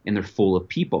apartments, and they're full of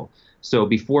people. So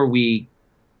before we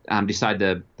decide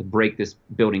to break this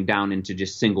building down into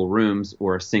just single rooms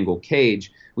or a single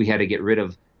cage, we had to get rid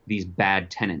of these bad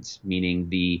tenants, meaning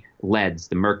the leads,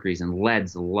 the mercuries, and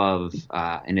leads love,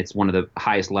 and it's one of the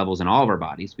highest levels in all of our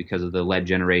bodies because of the lead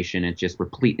generation. It's just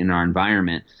replete in our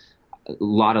environment. A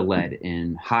lot of lead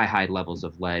and high levels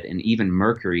of lead, and even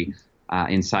mercury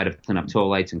inside of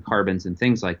clinoptilolites and carbons and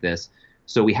things like this.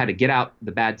 So we had to get out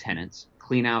the bad tenants,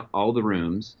 clean out all the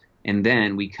rooms, and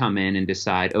then we come in and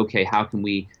decide, okay, how can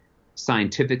we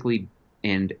scientifically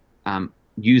and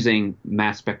using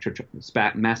mass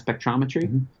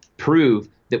spectrometry prove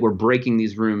that we're breaking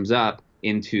these rooms up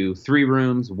into 3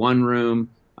 rooms, 1 room,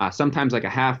 sometimes like a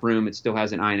half room. It still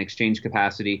has an ion exchange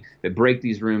capacity, but break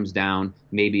these rooms down,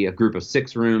 maybe a group of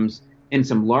 6 rooms, and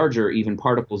some larger even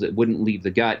particles that wouldn't leave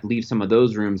the gut, leave some of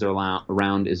those rooms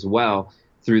around as well,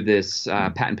 through this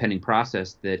patent pending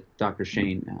process that Dr.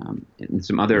 Shane and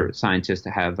some other scientists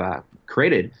have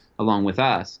created along with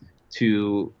us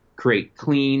to create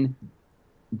clean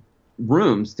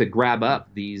rooms to grab up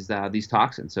these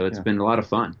toxins. So it's been a lot of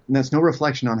fun. And that's no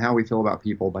reflection on how we feel about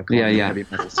people by calling them heavy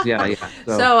metals.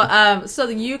 So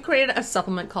you created a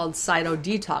supplement called Cyto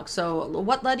Detox. So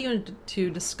what led you to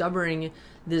discovering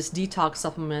this detox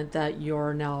supplement that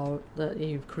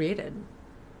you've created?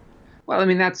 Well, I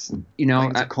mean, that's,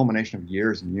 it's a culmination of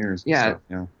years and years. Yeah.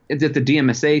 It's the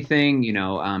DMSA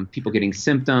thing, people getting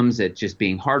symptoms, it just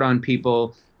being hard on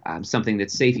people, something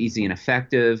that's safe, easy, and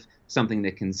effective, something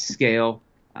that can scale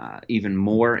even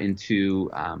more into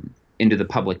the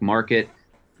public market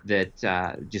that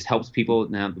just helps people.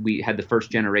 Now, we had the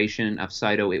first generation of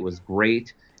Cyto. It was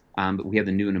great. But we have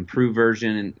the new and improved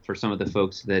version. And for some of the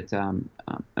folks that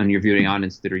on your viewing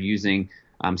audience that are using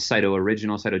Cyto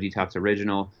Original, Cyto Detox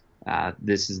Original,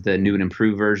 this is the new and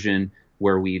improved version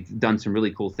where we've done some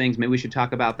really cool things. Maybe we should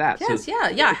talk about that. Yes,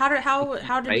 yeah. How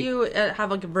did you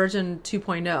have like a version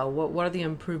 2.0? What are the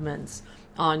improvements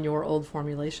on your old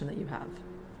formulation that you have?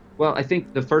 Well, I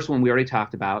think the first one we already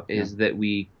talked about is that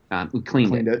we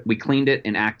cleaned it. We cleaned it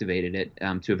and activated it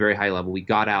to a very high level. We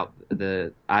got out of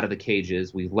the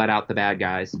cages. We let out the bad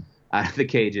guys out of the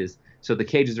cages. So the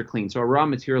cages are clean. So our raw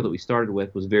material that we started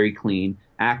with was very clean,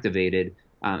 activated.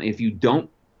 If you don't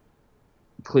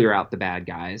clear out the bad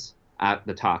guys,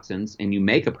 the toxins, and you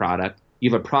make a product,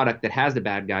 you have a product that has the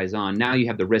bad guys on. Now you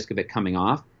have the risk of it coming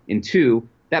off. And two,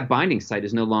 that binding site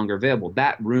is no longer available.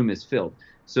 That room is filled.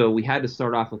 So we had to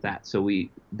start off with that. So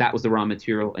that was the raw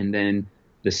material. And then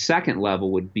the second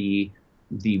level would be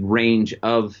the range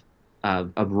of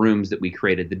rooms that we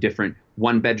created, the different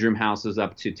 1-bedroom houses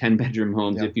up to 10-bedroom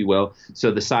homes, if you will.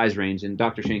 So the size range, and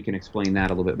Dr. Shane can explain that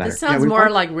a little bit better. This sounds more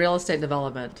like real estate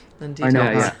development than details. I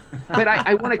know, yeah. But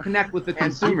I want to connect with the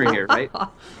consumer here, right?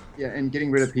 Yeah, and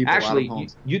getting rid of people Actually, out of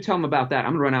homes. you tell them about that.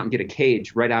 I'm going to run out and get a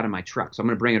cage right out of my truck. So I'm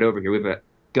going to bring it over here.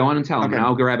 Go on and tell them, and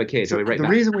I'll grab a cage. So I'll be right the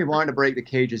back. reason we wanted to break the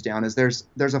cages down is there's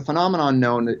a phenomenon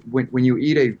known that when you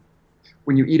eat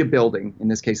a building, in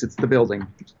this case it's the building,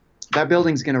 that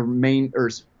building's going to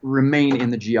remain in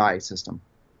the GI system.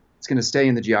 It's going to stay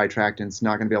in the GI tract, and it's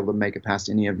not going to be able to make it past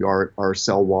any of our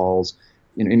cell walls,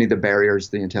 any of the barriers,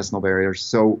 the intestinal barriers.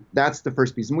 So that's the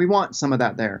first piece, and we want some of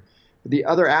that there. But the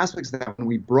other aspects of that, when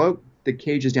we broke the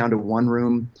cages down to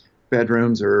 1-room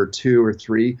bedrooms or 2 or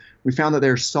 3, we found that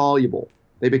they're soluble.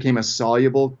 They became a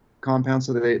soluble compound.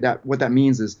 So what that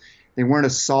means is they weren't a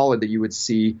solid that you would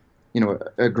see,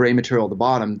 a gray material at the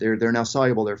bottom. They're now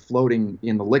soluble. They're floating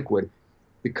in the liquid.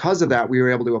 Because of that, we were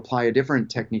able to apply a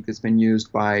different technique that's been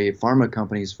used by pharma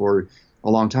companies for a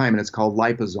long time, and it's called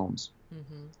liposomes.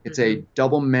 Mm-hmm. It's a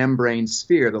double membrane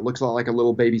sphere that looks a lot like a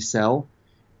little baby cell.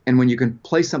 And when you can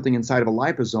place something inside of a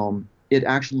liposome, it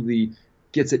actually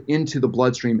gets it into the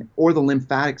bloodstream or the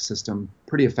lymphatic system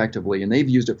pretty effectively. And they've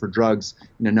used it for drugs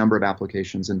in a number of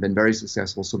applications and been very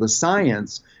successful. So the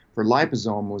science for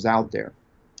liposome was out there.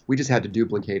 We just had to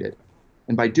duplicate it.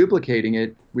 And by duplicating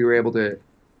it, we were able to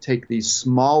take these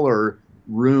smaller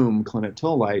room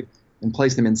clinoptilolite and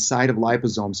place them inside of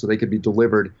liposomes so they could be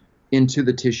delivered into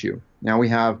the tissue. Now we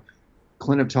have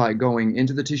clinoptilolite going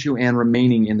into the tissue and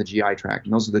remaining in the GI tract.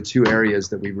 And those are the two areas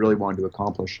that we really wanted to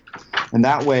accomplish. And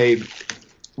that way,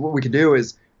 what we could do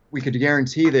is we could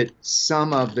guarantee that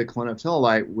some of the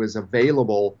clinoptilolite was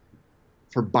available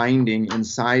for binding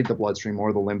inside the bloodstream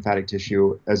or the lymphatic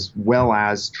tissue, as well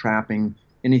as trapping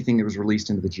anything that was released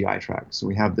into the GI tract. So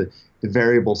we have the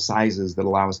variable sizes that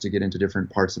allow us to get into different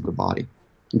parts of the body.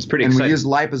 It's pretty and exciting. We use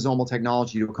liposomal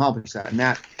technology to accomplish that. And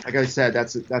that, like I said,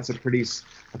 that's a pretty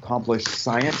accomplished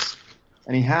science.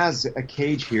 And he has a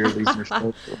cage here that he's going to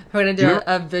show. We're going to do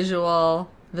a visual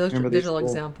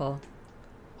example.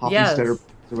 Hoppenstetter,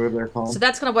 or whatever they're called. So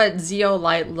that's kind of what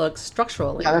zeolite looks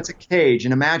structurally. Yeah, that's a cage.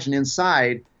 And imagine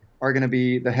inside are going to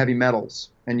be the heavy metals.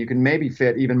 And you can maybe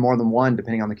fit even more than one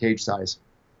depending on the cage size.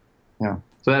 Yeah.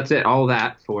 So that's it. All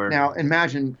that for. Now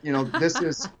imagine, this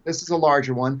is a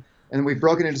larger one. And we've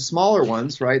broken into smaller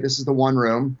ones, right? This is the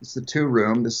 1-room, this is the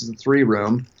 2-room, this is the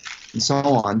 3-room, and so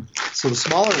on. So the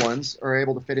smaller ones are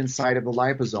able to fit inside of the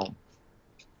liposome.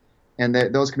 And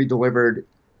those can be delivered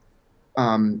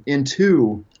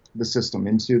into the system,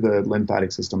 into the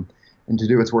lymphatic system, and to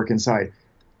do its work inside.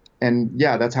 And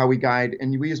yeah, that's how we guide.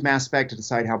 And we use mass spec to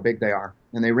decide how big they are.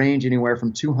 And they range anywhere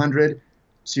from 200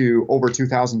 to over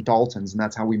 2,000 Daltons, and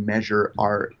that's how we measure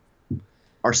our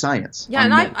science. Yeah,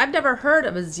 and I've never heard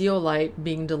of a zeolite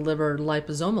being delivered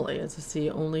liposomally. Is this the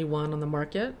only one on the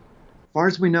market? As far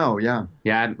as we know, yeah.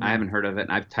 Yeah, I haven't heard of it.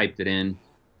 I've typed it in.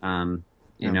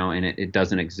 you know, and it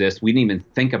doesn't exist. We didn't even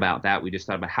think about that. We just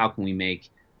thought about how can we make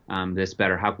this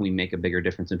better? How can we make a bigger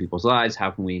difference in people's lives?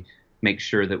 How can we make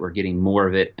sure that we're getting more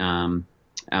of it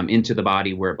into the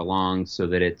body where it belongs, so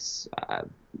that it's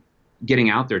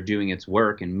getting out there, doing its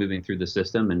work, and moving through the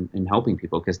system and helping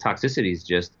people? Because toxicity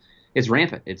is it's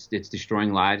rampant. It's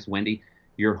destroying lives. Wendy,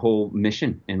 your whole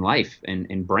mission in life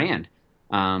and brand,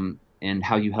 and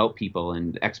how you help people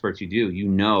and experts you do, you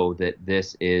know that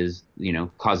this is, you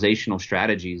know, causational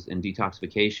strategies and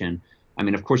detoxification. I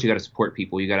mean, of course, you got to support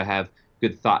people. You got to have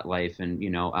good thought life and,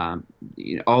 you know,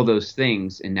 all those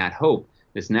things and that hope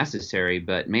that's necessary.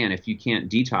 But man, if you can't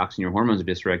detox and your hormones are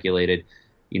dysregulated,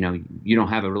 you know, you don't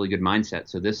have a really good mindset.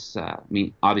 So this, I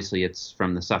mean, obviously it's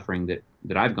from the suffering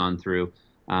that I've gone through.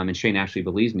 And Shane actually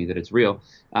believes me that it's real.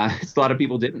 It's a lot of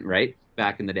people didn't, right?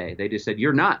 Back in the day, they just said,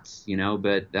 you're nuts, you know,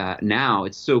 but now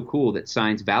it's so cool that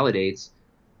science validates,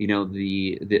 you know,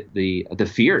 the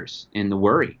fears and the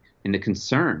worry and the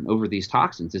concern over these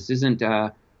toxins. This isn't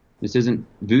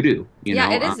voodoo, you know?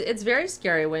 Yeah, it is. It's very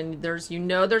scary when there's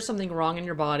something wrong in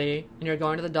your body and you're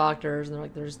going to the doctors and they're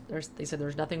like, they said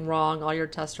there's nothing wrong. All your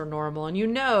tests are normal, and you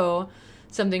know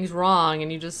something's wrong.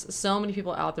 And so many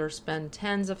people out there spend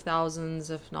tens of thousands,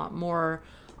 if not more,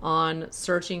 on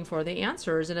searching for the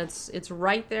answers, and it's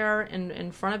right there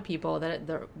in front of people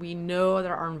that we know that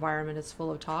our environment is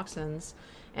full of toxins,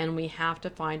 and we have to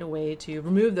find a way to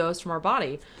remove those from our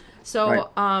body. So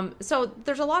right. So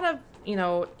there's a lot of, you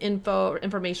know,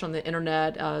 information on the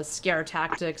internet, scare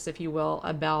tactics, if you will,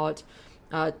 about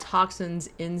toxins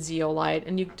in zeolite,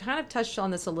 and you kind of touched on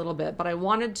this a little bit, but I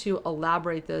wanted to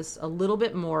elaborate this a little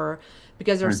bit more,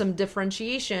 because there's some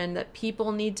differentiation that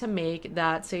people need to make,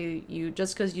 that say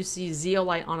just because you see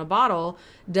zeolite on a bottle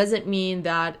doesn't mean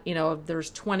that, you know, if there's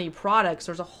 20 products,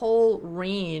 there's a whole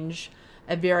range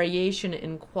of variation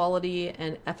in quality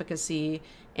and efficacy,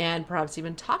 and perhaps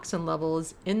even toxin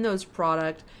levels in those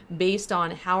products based on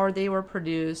how they were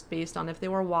produced, based on if they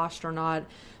were washed or not.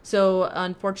 So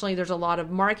unfortunately, there's a lot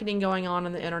of marketing going on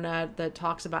the internet that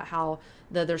talks about how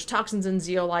there's toxins in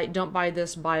zeolite. Don't buy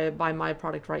this, buy my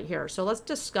product right here. So let's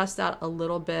discuss that a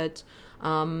little bit,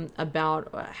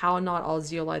 about how not all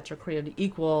zeolites are created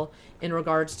equal in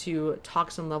regards to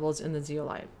toxin levels in the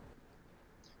zeolite.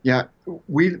 Yeah,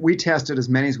 we tested as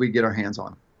many as we get our hands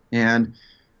on, and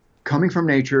coming from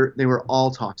nature, they were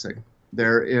all toxic.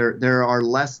 There are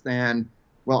less than,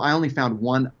 well, I only found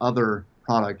one other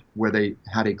product where they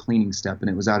had a cleaning step, and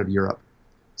it was out of Europe.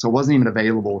 So it wasn't even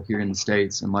available here in the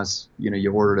States unless, you know,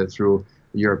 you ordered it through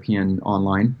the European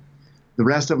online. The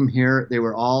rest of them here, they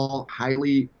were all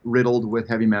highly riddled with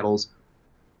heavy metals,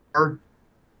 or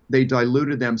they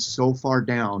diluted them so far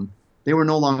down, they were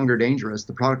no longer dangerous.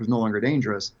 The product was no longer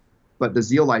dangerous, but the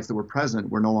zeolites that were present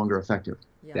were no longer effective.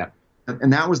 Yeah.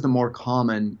 And that was the more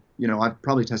common, you know, I've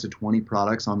probably tested 20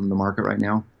 products on the market right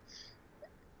now.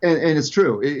 And it's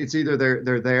true. It's either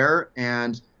they're there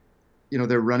and, you know,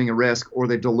 they're running a risk, or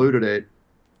they diluted it,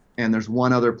 and there's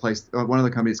one other place, one other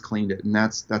company that's cleaned it. And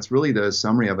that's really the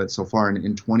summary of it so far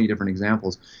in 20 different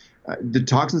examples. The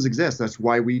toxins exist. That's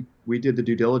why we did the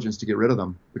due diligence to get rid of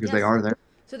them, because they are there.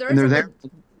 So they're there.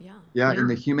 Yeah, in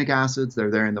the humic acids, they're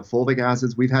there in the fulvic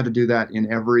acids. We've had to do that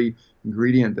in every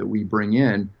ingredient that we bring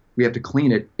in. We have to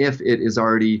clean it if it is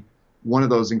already one of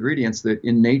those ingredients that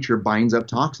in nature binds up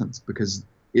toxins, because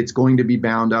it's going to be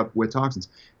bound up with toxins.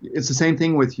 It's the same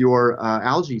thing with your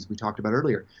algae we talked about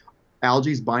earlier.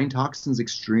 Algae bind toxins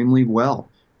extremely well.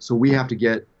 So we have to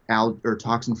get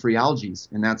toxin-free algae,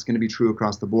 and that's going to be true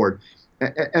across the board.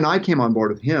 And I came on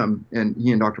board with him, and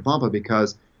he and Dr. Pompa,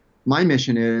 because my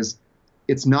mission is,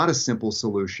 it's not a simple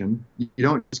solution. You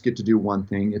don't just get to do one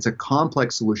thing. It's a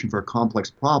complex solution for a complex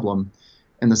problem.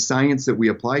 And the science that we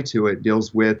apply to it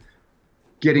deals with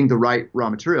getting the right raw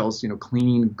materials, you know,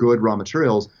 clean, good raw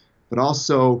materials, but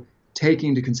also taking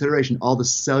into consideration all the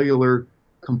cellular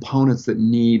components that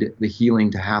need the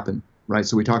healing to happen, right?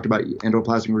 So we talked about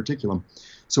endoplasmic reticulum.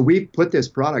 So we put this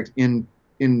product in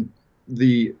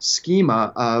the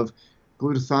schema of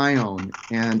glutathione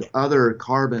and other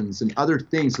carbons and other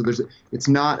things. So it's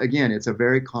a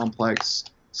very complex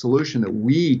solution that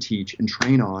we teach and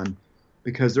train on,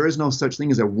 because there is no such thing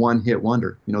as a one-hit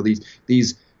wonder. You know,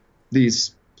 these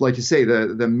like you say,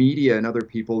 the media and other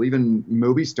people, even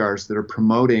movie stars that are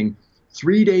promoting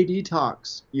 3-day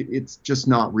detox, it's just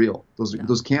not real.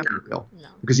 Those can't be real,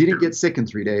 because you didn't get sick in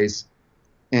 3 days,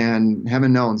 and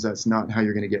heaven knows that's not how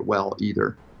you're going to get well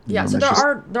either. Yeah, so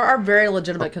there are very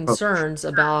legitimate concerns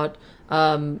about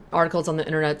articles on the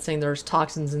internet saying there's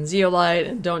toxins in zeolite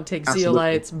and don't take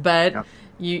zeolites, but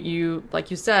you like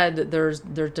you said, there's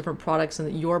different products,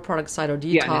 and your product Cyto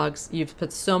Detox, you've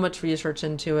put so much research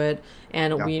into it,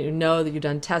 and we know that you've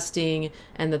done testing,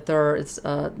 and that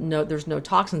there's no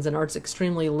toxins in it, or it's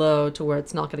extremely low to where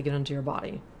it's not going to get into your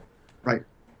body. Right.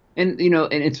 And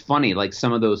and it's funny, like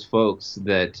some of those folks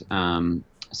that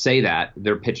say that,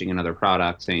 they're pitching another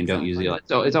product saying don't use zeolite.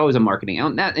 So it's always a marketing,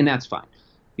 and that's fine,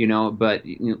 but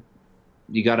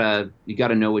you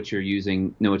gotta know what you're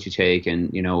using, know what you take,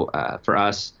 and for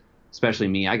us, especially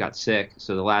me, I got sick,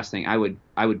 so the last thing I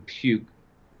would puke,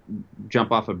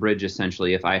 jump off a bridge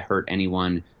essentially if I hurt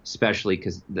anyone, especially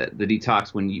because the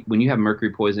detox, when you have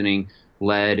mercury poisoning,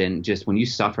 lead, and just when you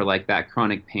suffer like that,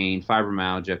 chronic pain,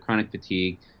 fibromyalgia, chronic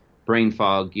fatigue, brain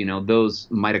fog, those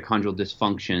mitochondrial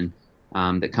dysfunction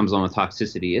that comes along with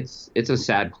toxicity, it's a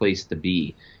sad place to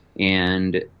be.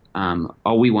 And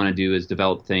all we want to do is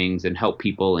develop things and help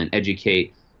people and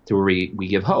educate to where we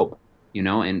give hope,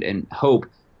 and hope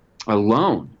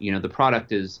alone, the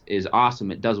product is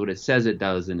awesome. It does what it says it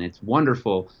does, and it's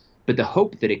wonderful. But the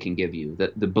hope that it can give you,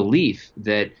 the belief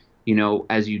that,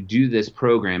 as you do this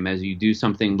program, as you do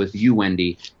something with you,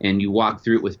 Wendy, and you walk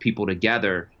through it with people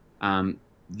together,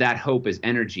 that hope is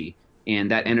energy. And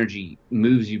that energy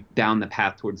moves you down the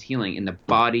path towards healing. And the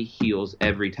body heals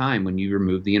every time when you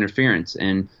remove the interference,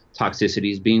 and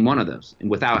toxicities being one of those. And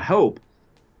without hope,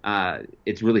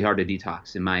 it's really hard to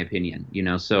detox, in my opinion.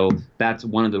 So that's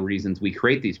one of the reasons we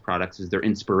create these products, is they're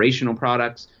inspirational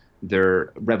products.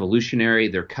 They're revolutionary.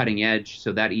 They're cutting edge,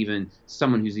 so that even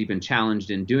someone who's even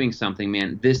challenged in doing something,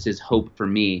 man, this is hope for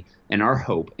me. And our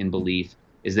hope and belief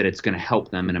is that it's going to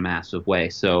help them in a massive way.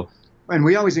 So. And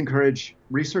we always encourage,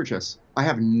 research us.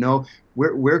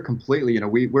 We're completely,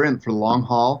 we're in for the long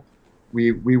haul.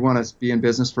 We want to be in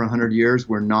business for 100 years.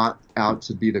 We're not out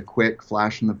to be the quick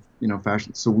flash in the,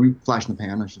 fashion. So we flash in the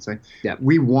pan, I should say. Yeah.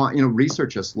 We want,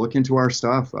 research us, look into our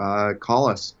stuff, call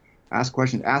us, ask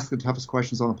questions, ask the toughest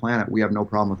questions on the planet. We have no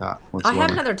problem with that whatsoever. I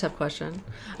have another tough question.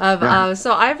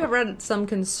 So I've read some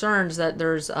concerns that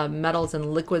there's metals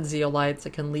in liquid zeolites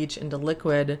that can leach into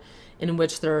liquid in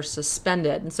which they're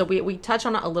suspended. And so we touch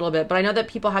on it a little bit, but I know that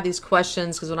people have these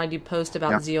questions, because when I do post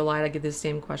about zeolite, I get the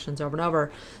same questions over and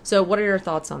over. So what are your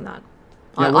thoughts on that?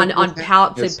 On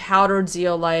powdered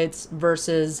zeolites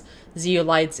versus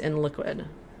zeolites in liquid?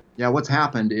 Yeah, what's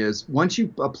happened is once you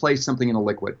place something in a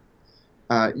liquid,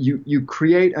 you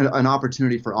create an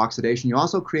opportunity for oxidation. You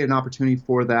also create an opportunity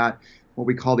for that, what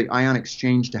we call the ion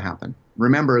exchange, to happen.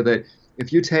 Remember that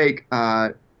if you take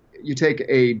a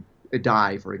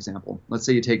dye, for example, let's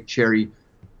say you take cherry,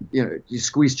 you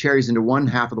squeeze cherries into one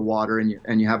half of the water,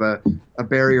 and you have a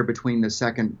barrier between the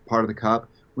second part of the cup.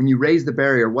 When you raise the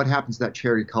barrier, what happens to that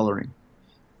cherry coloring?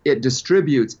 It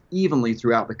distributes evenly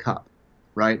throughout the cup,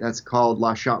 right? That's called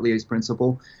Le Chatelier's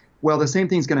principle. Well, the same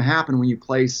thing's going to happen when you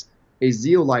place a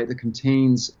zeolite that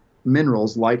contains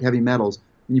minerals, light heavy metals.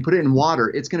 When you put it in water,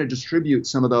 it's going to distribute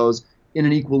some of those in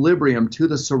an equilibrium to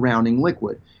the surrounding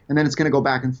liquid. And then it's going to go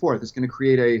back and forth. It's going to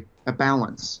create a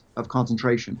balance of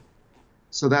concentration.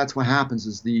 So that's what happens,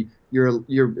 is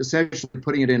you're essentially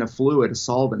putting it in a fluid, a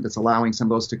solvent, that's allowing some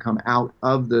of those to come out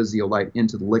of the zeolite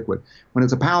into the liquid. When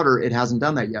it's a powder, it hasn't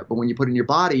done that yet. But when you put it in your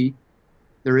body,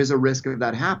 there is a risk of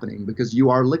that happening, because you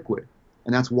are liquid.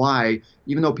 And that's why,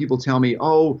 even though people tell me,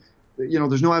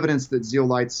 there's no evidence that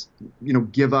zeolites,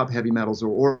 give up heavy metals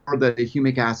or that the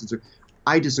humic acids are,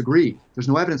 I disagree. There's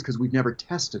no evidence because we've never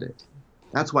tested it.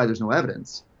 That's why there's no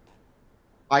evidence.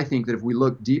 I think that if we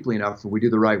look deeply enough, if we do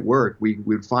the right work, we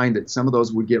would find that some of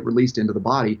those would get released into the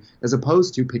body, as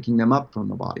opposed to picking them up from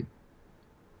the body.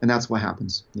 And that's what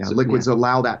happens. Yeah, so, liquids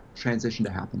allow that transition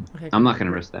to happen. Okay, I'm not going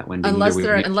to risk that, Wendy. Unless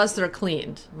they're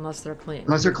cleaned. Unless they're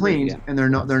cleaned, and they're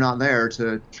not there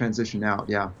to transition out.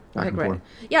 Yeah. Okay, great.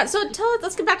 Yeah. So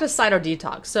let's get back to Cyto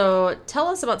Detox. So tell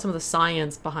us about some of the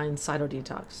science behind Cyto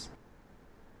Detox.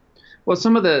 Well,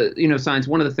 some of the science.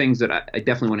 One of the things that I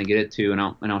definitely want to get into, and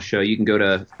I'll show you. You can go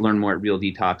to learn more at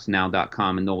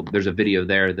realdetoxnow.com, and there's a video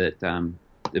there that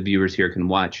the viewers here can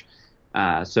watch.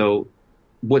 So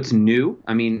what's new?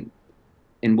 And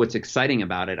what's exciting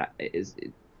about it is,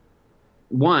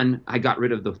 one, I got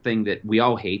rid of the thing that we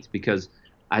all hate, because,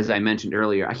 as I mentioned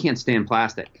earlier, I can't stand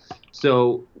plastic.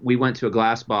 So we went to a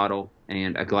glass bottle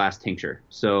and a glass tincture.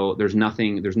 So there's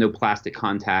no plastic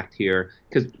contact here.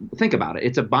 Because think about it,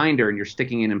 it's a binder and you're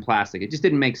sticking it in plastic. It just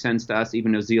didn't make sense to us,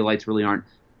 even though zeolites really aren't,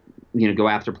 go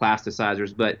after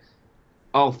plasticizers. But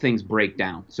all things break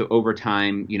down. So over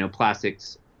time,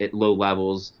 plastics at low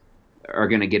levels are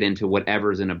going to get into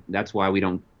whatever's in that's why we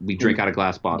drink out of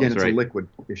glass bottles. Again, it's right? a liquid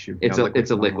issue. It's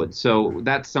a liquid. So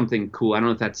that's something cool. I don't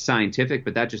know if that's scientific,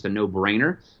 but that's just a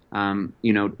no-brainer.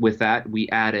 With that, we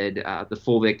added the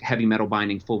fulvic heavy metal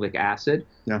binding fulvic acid.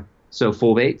 Yeah. So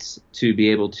fulvates to be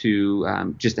able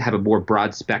to just have a more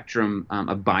broad spectrum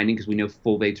of binding, because we know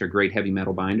fulvates are great heavy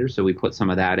metal binders. So we put some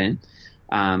of that in.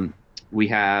 We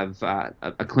have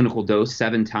a clinical dose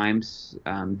 7 times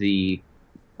the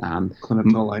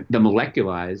clinoptolite. The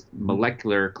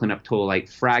molecular clinoptolite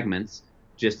fragments,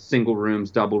 just single rooms,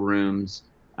 double rooms,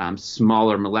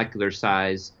 smaller molecular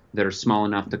size that are small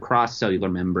enough to cross cellular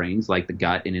membranes like the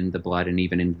gut and into the blood and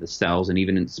even into the cells, and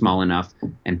even small enough,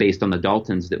 and based on the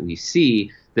Daltons that we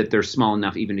see, that they're small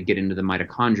enough even to get into the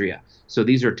mitochondria. So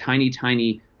these are tiny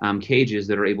cages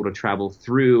that are able to travel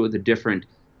through the different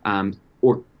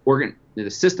the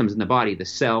systems in the body, the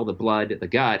cell, the blood, the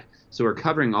gut. So we're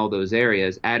covering all those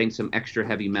areas, adding some extra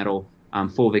heavy metal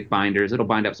fulvic binders. It'll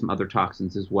bind up some other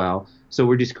toxins as well. So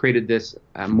we just created this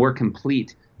more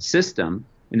complete system,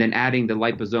 and then adding the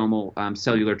liposomal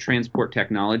cellular transport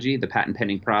technology, the patent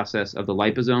pending process of the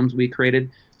liposomes we created,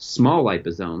 small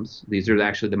liposomes. These are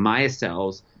actually the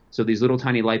myocells. So these little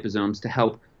tiny liposomes to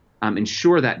help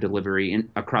ensure that delivery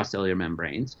across cellular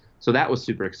membranes. So that was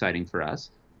super exciting for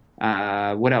us.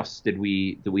 What else did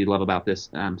we love about this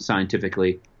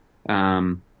scientifically?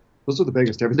 Those are the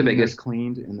biggest. Everything is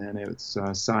cleaned, and then it's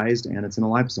sized, and it's in a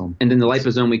liposome. And then the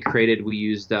liposome we created, we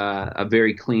used a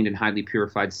very cleaned and highly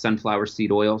purified sunflower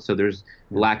seed oil, so there's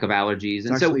lack of allergies.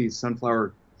 It's actually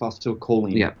sunflower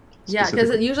phosphatidylcholine. Yeah. Yeah,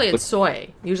 because usually it's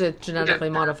soy. Usually it's genetically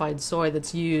modified soy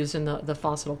that's used in the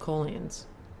phosphatidylcholines.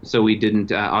 So we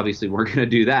didn't, obviously we're going to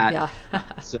do that. Yeah.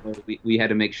 So we had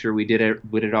to make sure we did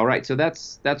it all right. So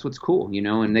that's what's cool,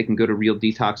 and they can go to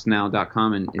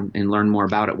realdetoxnow.com and learn more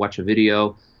about it, watch a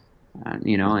video,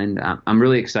 and I'm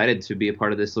really excited to be a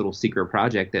part of this little secret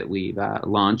project that we've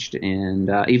launched. And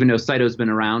even though Cyto Detox has been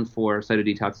around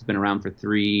for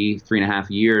 3.5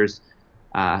 years,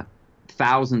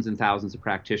 thousands and thousands of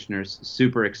practitioners,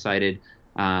 super excited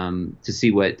to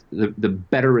see what the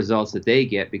better results that they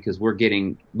get, because we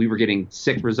were getting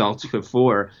sick results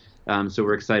before, so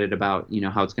we're excited about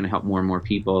how it's going to help more and more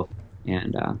people,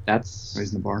 and that's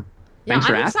raising the bar. Yeah,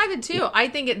 I'm excited too. I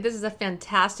think this is a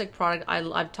fantastic product.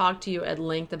 I've talked to you at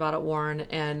length about it, Warren,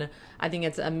 and I think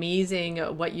it's amazing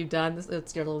what you've done.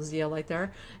 It's your little Zia right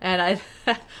there, and I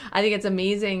think it's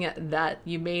amazing that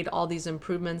you made all these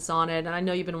improvements on it. And I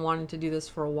know you've been wanting to do this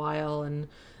for a while, and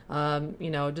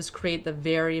just create the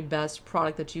very best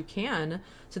product that you can,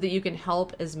 so that you can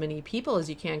help as many people as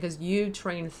you can, because you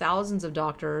train thousands of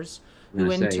doctors who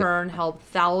in turn help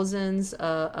thousands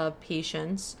of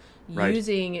patients. Right.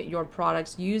 Using your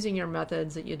products, using your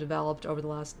methods that you developed over the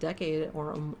last decade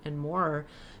and more.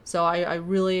 So I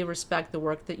really respect the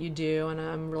work that you do, and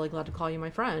I'm really glad to call you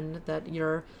my friend, that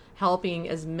you're helping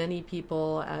as many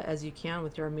people as you can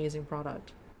with your amazing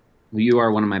product. Well, you are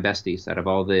one of my besties out of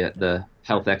all the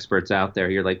health experts out there.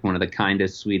 You're like one of the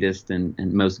kindest, sweetest, and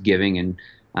most giving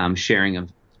and sharing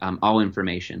of all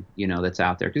information, that's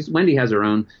out there. Because Wendy has her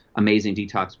own amazing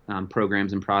detox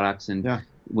programs and products, and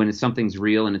when something's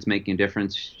real and it's making a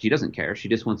difference, she doesn't care. She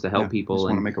just wants to help people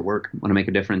and want to make it work. Want to make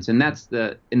a difference. And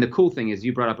the cool thing is,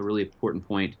 you brought up a really important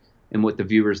point, and what the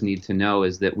viewers need to know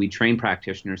is that we train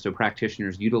practitioners. So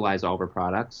practitioners utilize all of our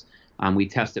products. We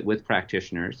test it with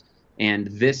practitioners, and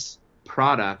this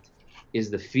product is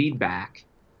the feedback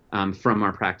from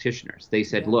our practitioners. They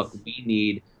said, look,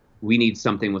 we need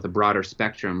something with a broader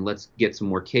spectrum. Let's get some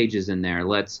more cages in there.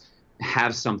 Let's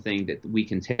have something that we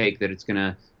can take that it's going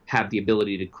to have the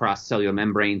ability to cross cellular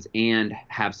membranes and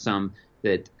have some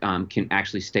that can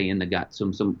actually stay in the gut.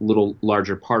 So some little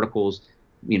larger particles,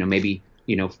 maybe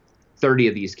 30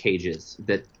 of these cages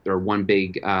that are one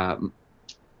big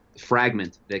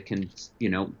fragment that can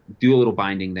do a little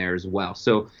binding there as well.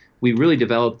 So we really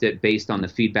developed it based on the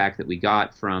feedback that we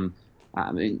got from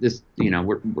this.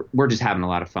 We're just having a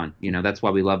lot of fun. That's why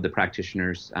we love the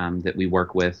practitioners that we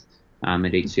work with at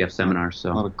HCF seminars.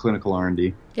 So a lot of clinical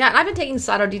R&D. Yeah, and I've been taking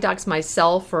Cyto Detox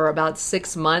myself for about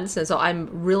 6 months, and so I'm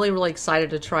really, really excited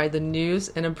to try the new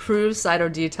and improved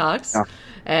Cyto Detox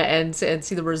and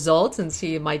see the results and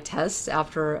see my tests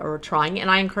after trying.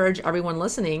 And I encourage everyone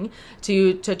listening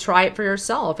to try it for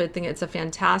yourself. I think it's a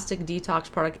fantastic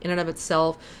detox product in and of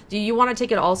itself. Do you want to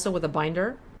take it also with a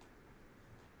binder?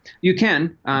 You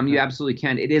can. You absolutely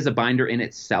can. It is a binder in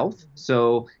itself.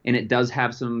 So, and it does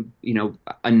have some,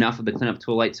 enough of the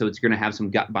clinoptolite, so it's going to have some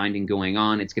gut binding going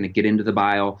on. It's going to get into the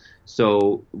bile.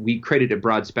 So we created a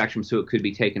broad spectrum so it could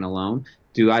be taken alone.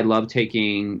 Do I love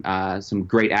taking some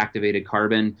great activated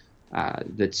carbon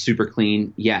that's super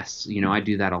clean? Yes. I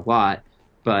do that a lot,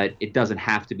 but it doesn't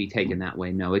have to be taken that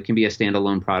way. No, it can be a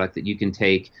standalone product that you can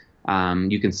take.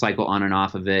 You can cycle on and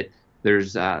off of it.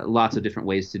 there's lots of different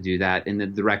ways to do that. And the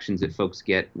directions that folks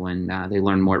get when they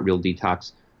learn more at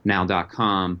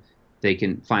RealDetoxNow.com, they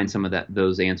can find some of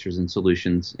those answers and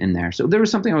solutions in there. So there was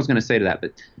something I was going to say to that,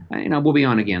 but we'll be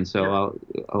on again, so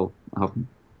I'll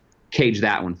cage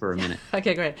that one for a minute.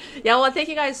 Okay, great. Yeah, well, thank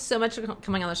you guys so much for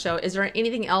coming on the show. Is there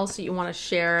anything else that you want to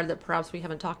share that perhaps we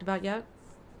haven't talked about yet?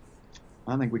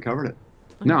 I think we covered it.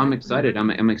 Okay. No, I'm excited.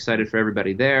 I'm excited for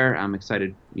everybody there. I'm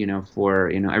excited, for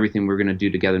everything we're going to do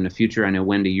together in the future. I know,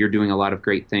 Wendy, you're doing a lot of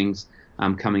great things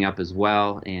coming up as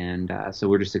well, and so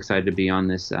we're just excited to be on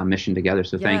this mission together.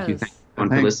 So thank you. Thank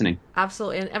everyone for listening.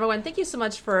 Absolutely. And everyone, thank you so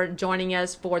much for joining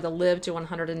us for the Live to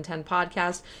 110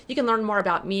 podcast. You can learn more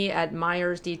about me at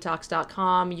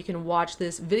MyersDetox.com. You can watch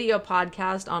this video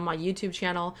podcast on my YouTube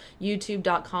channel,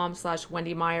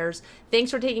 youtube.com/Wendy Myers.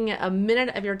 Thanks for taking a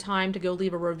minute of your time to go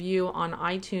leave a review on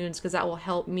iTunes, because that will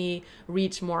help me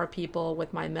reach more people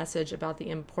with my message about the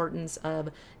importance of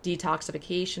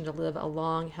detoxification to live a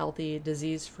long, healthy,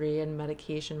 disease-free, and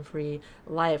medication-free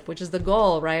life, which is the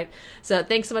goal, right? So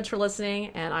thanks so much for listening,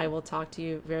 and I will talk to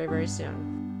you very, very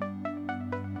soon.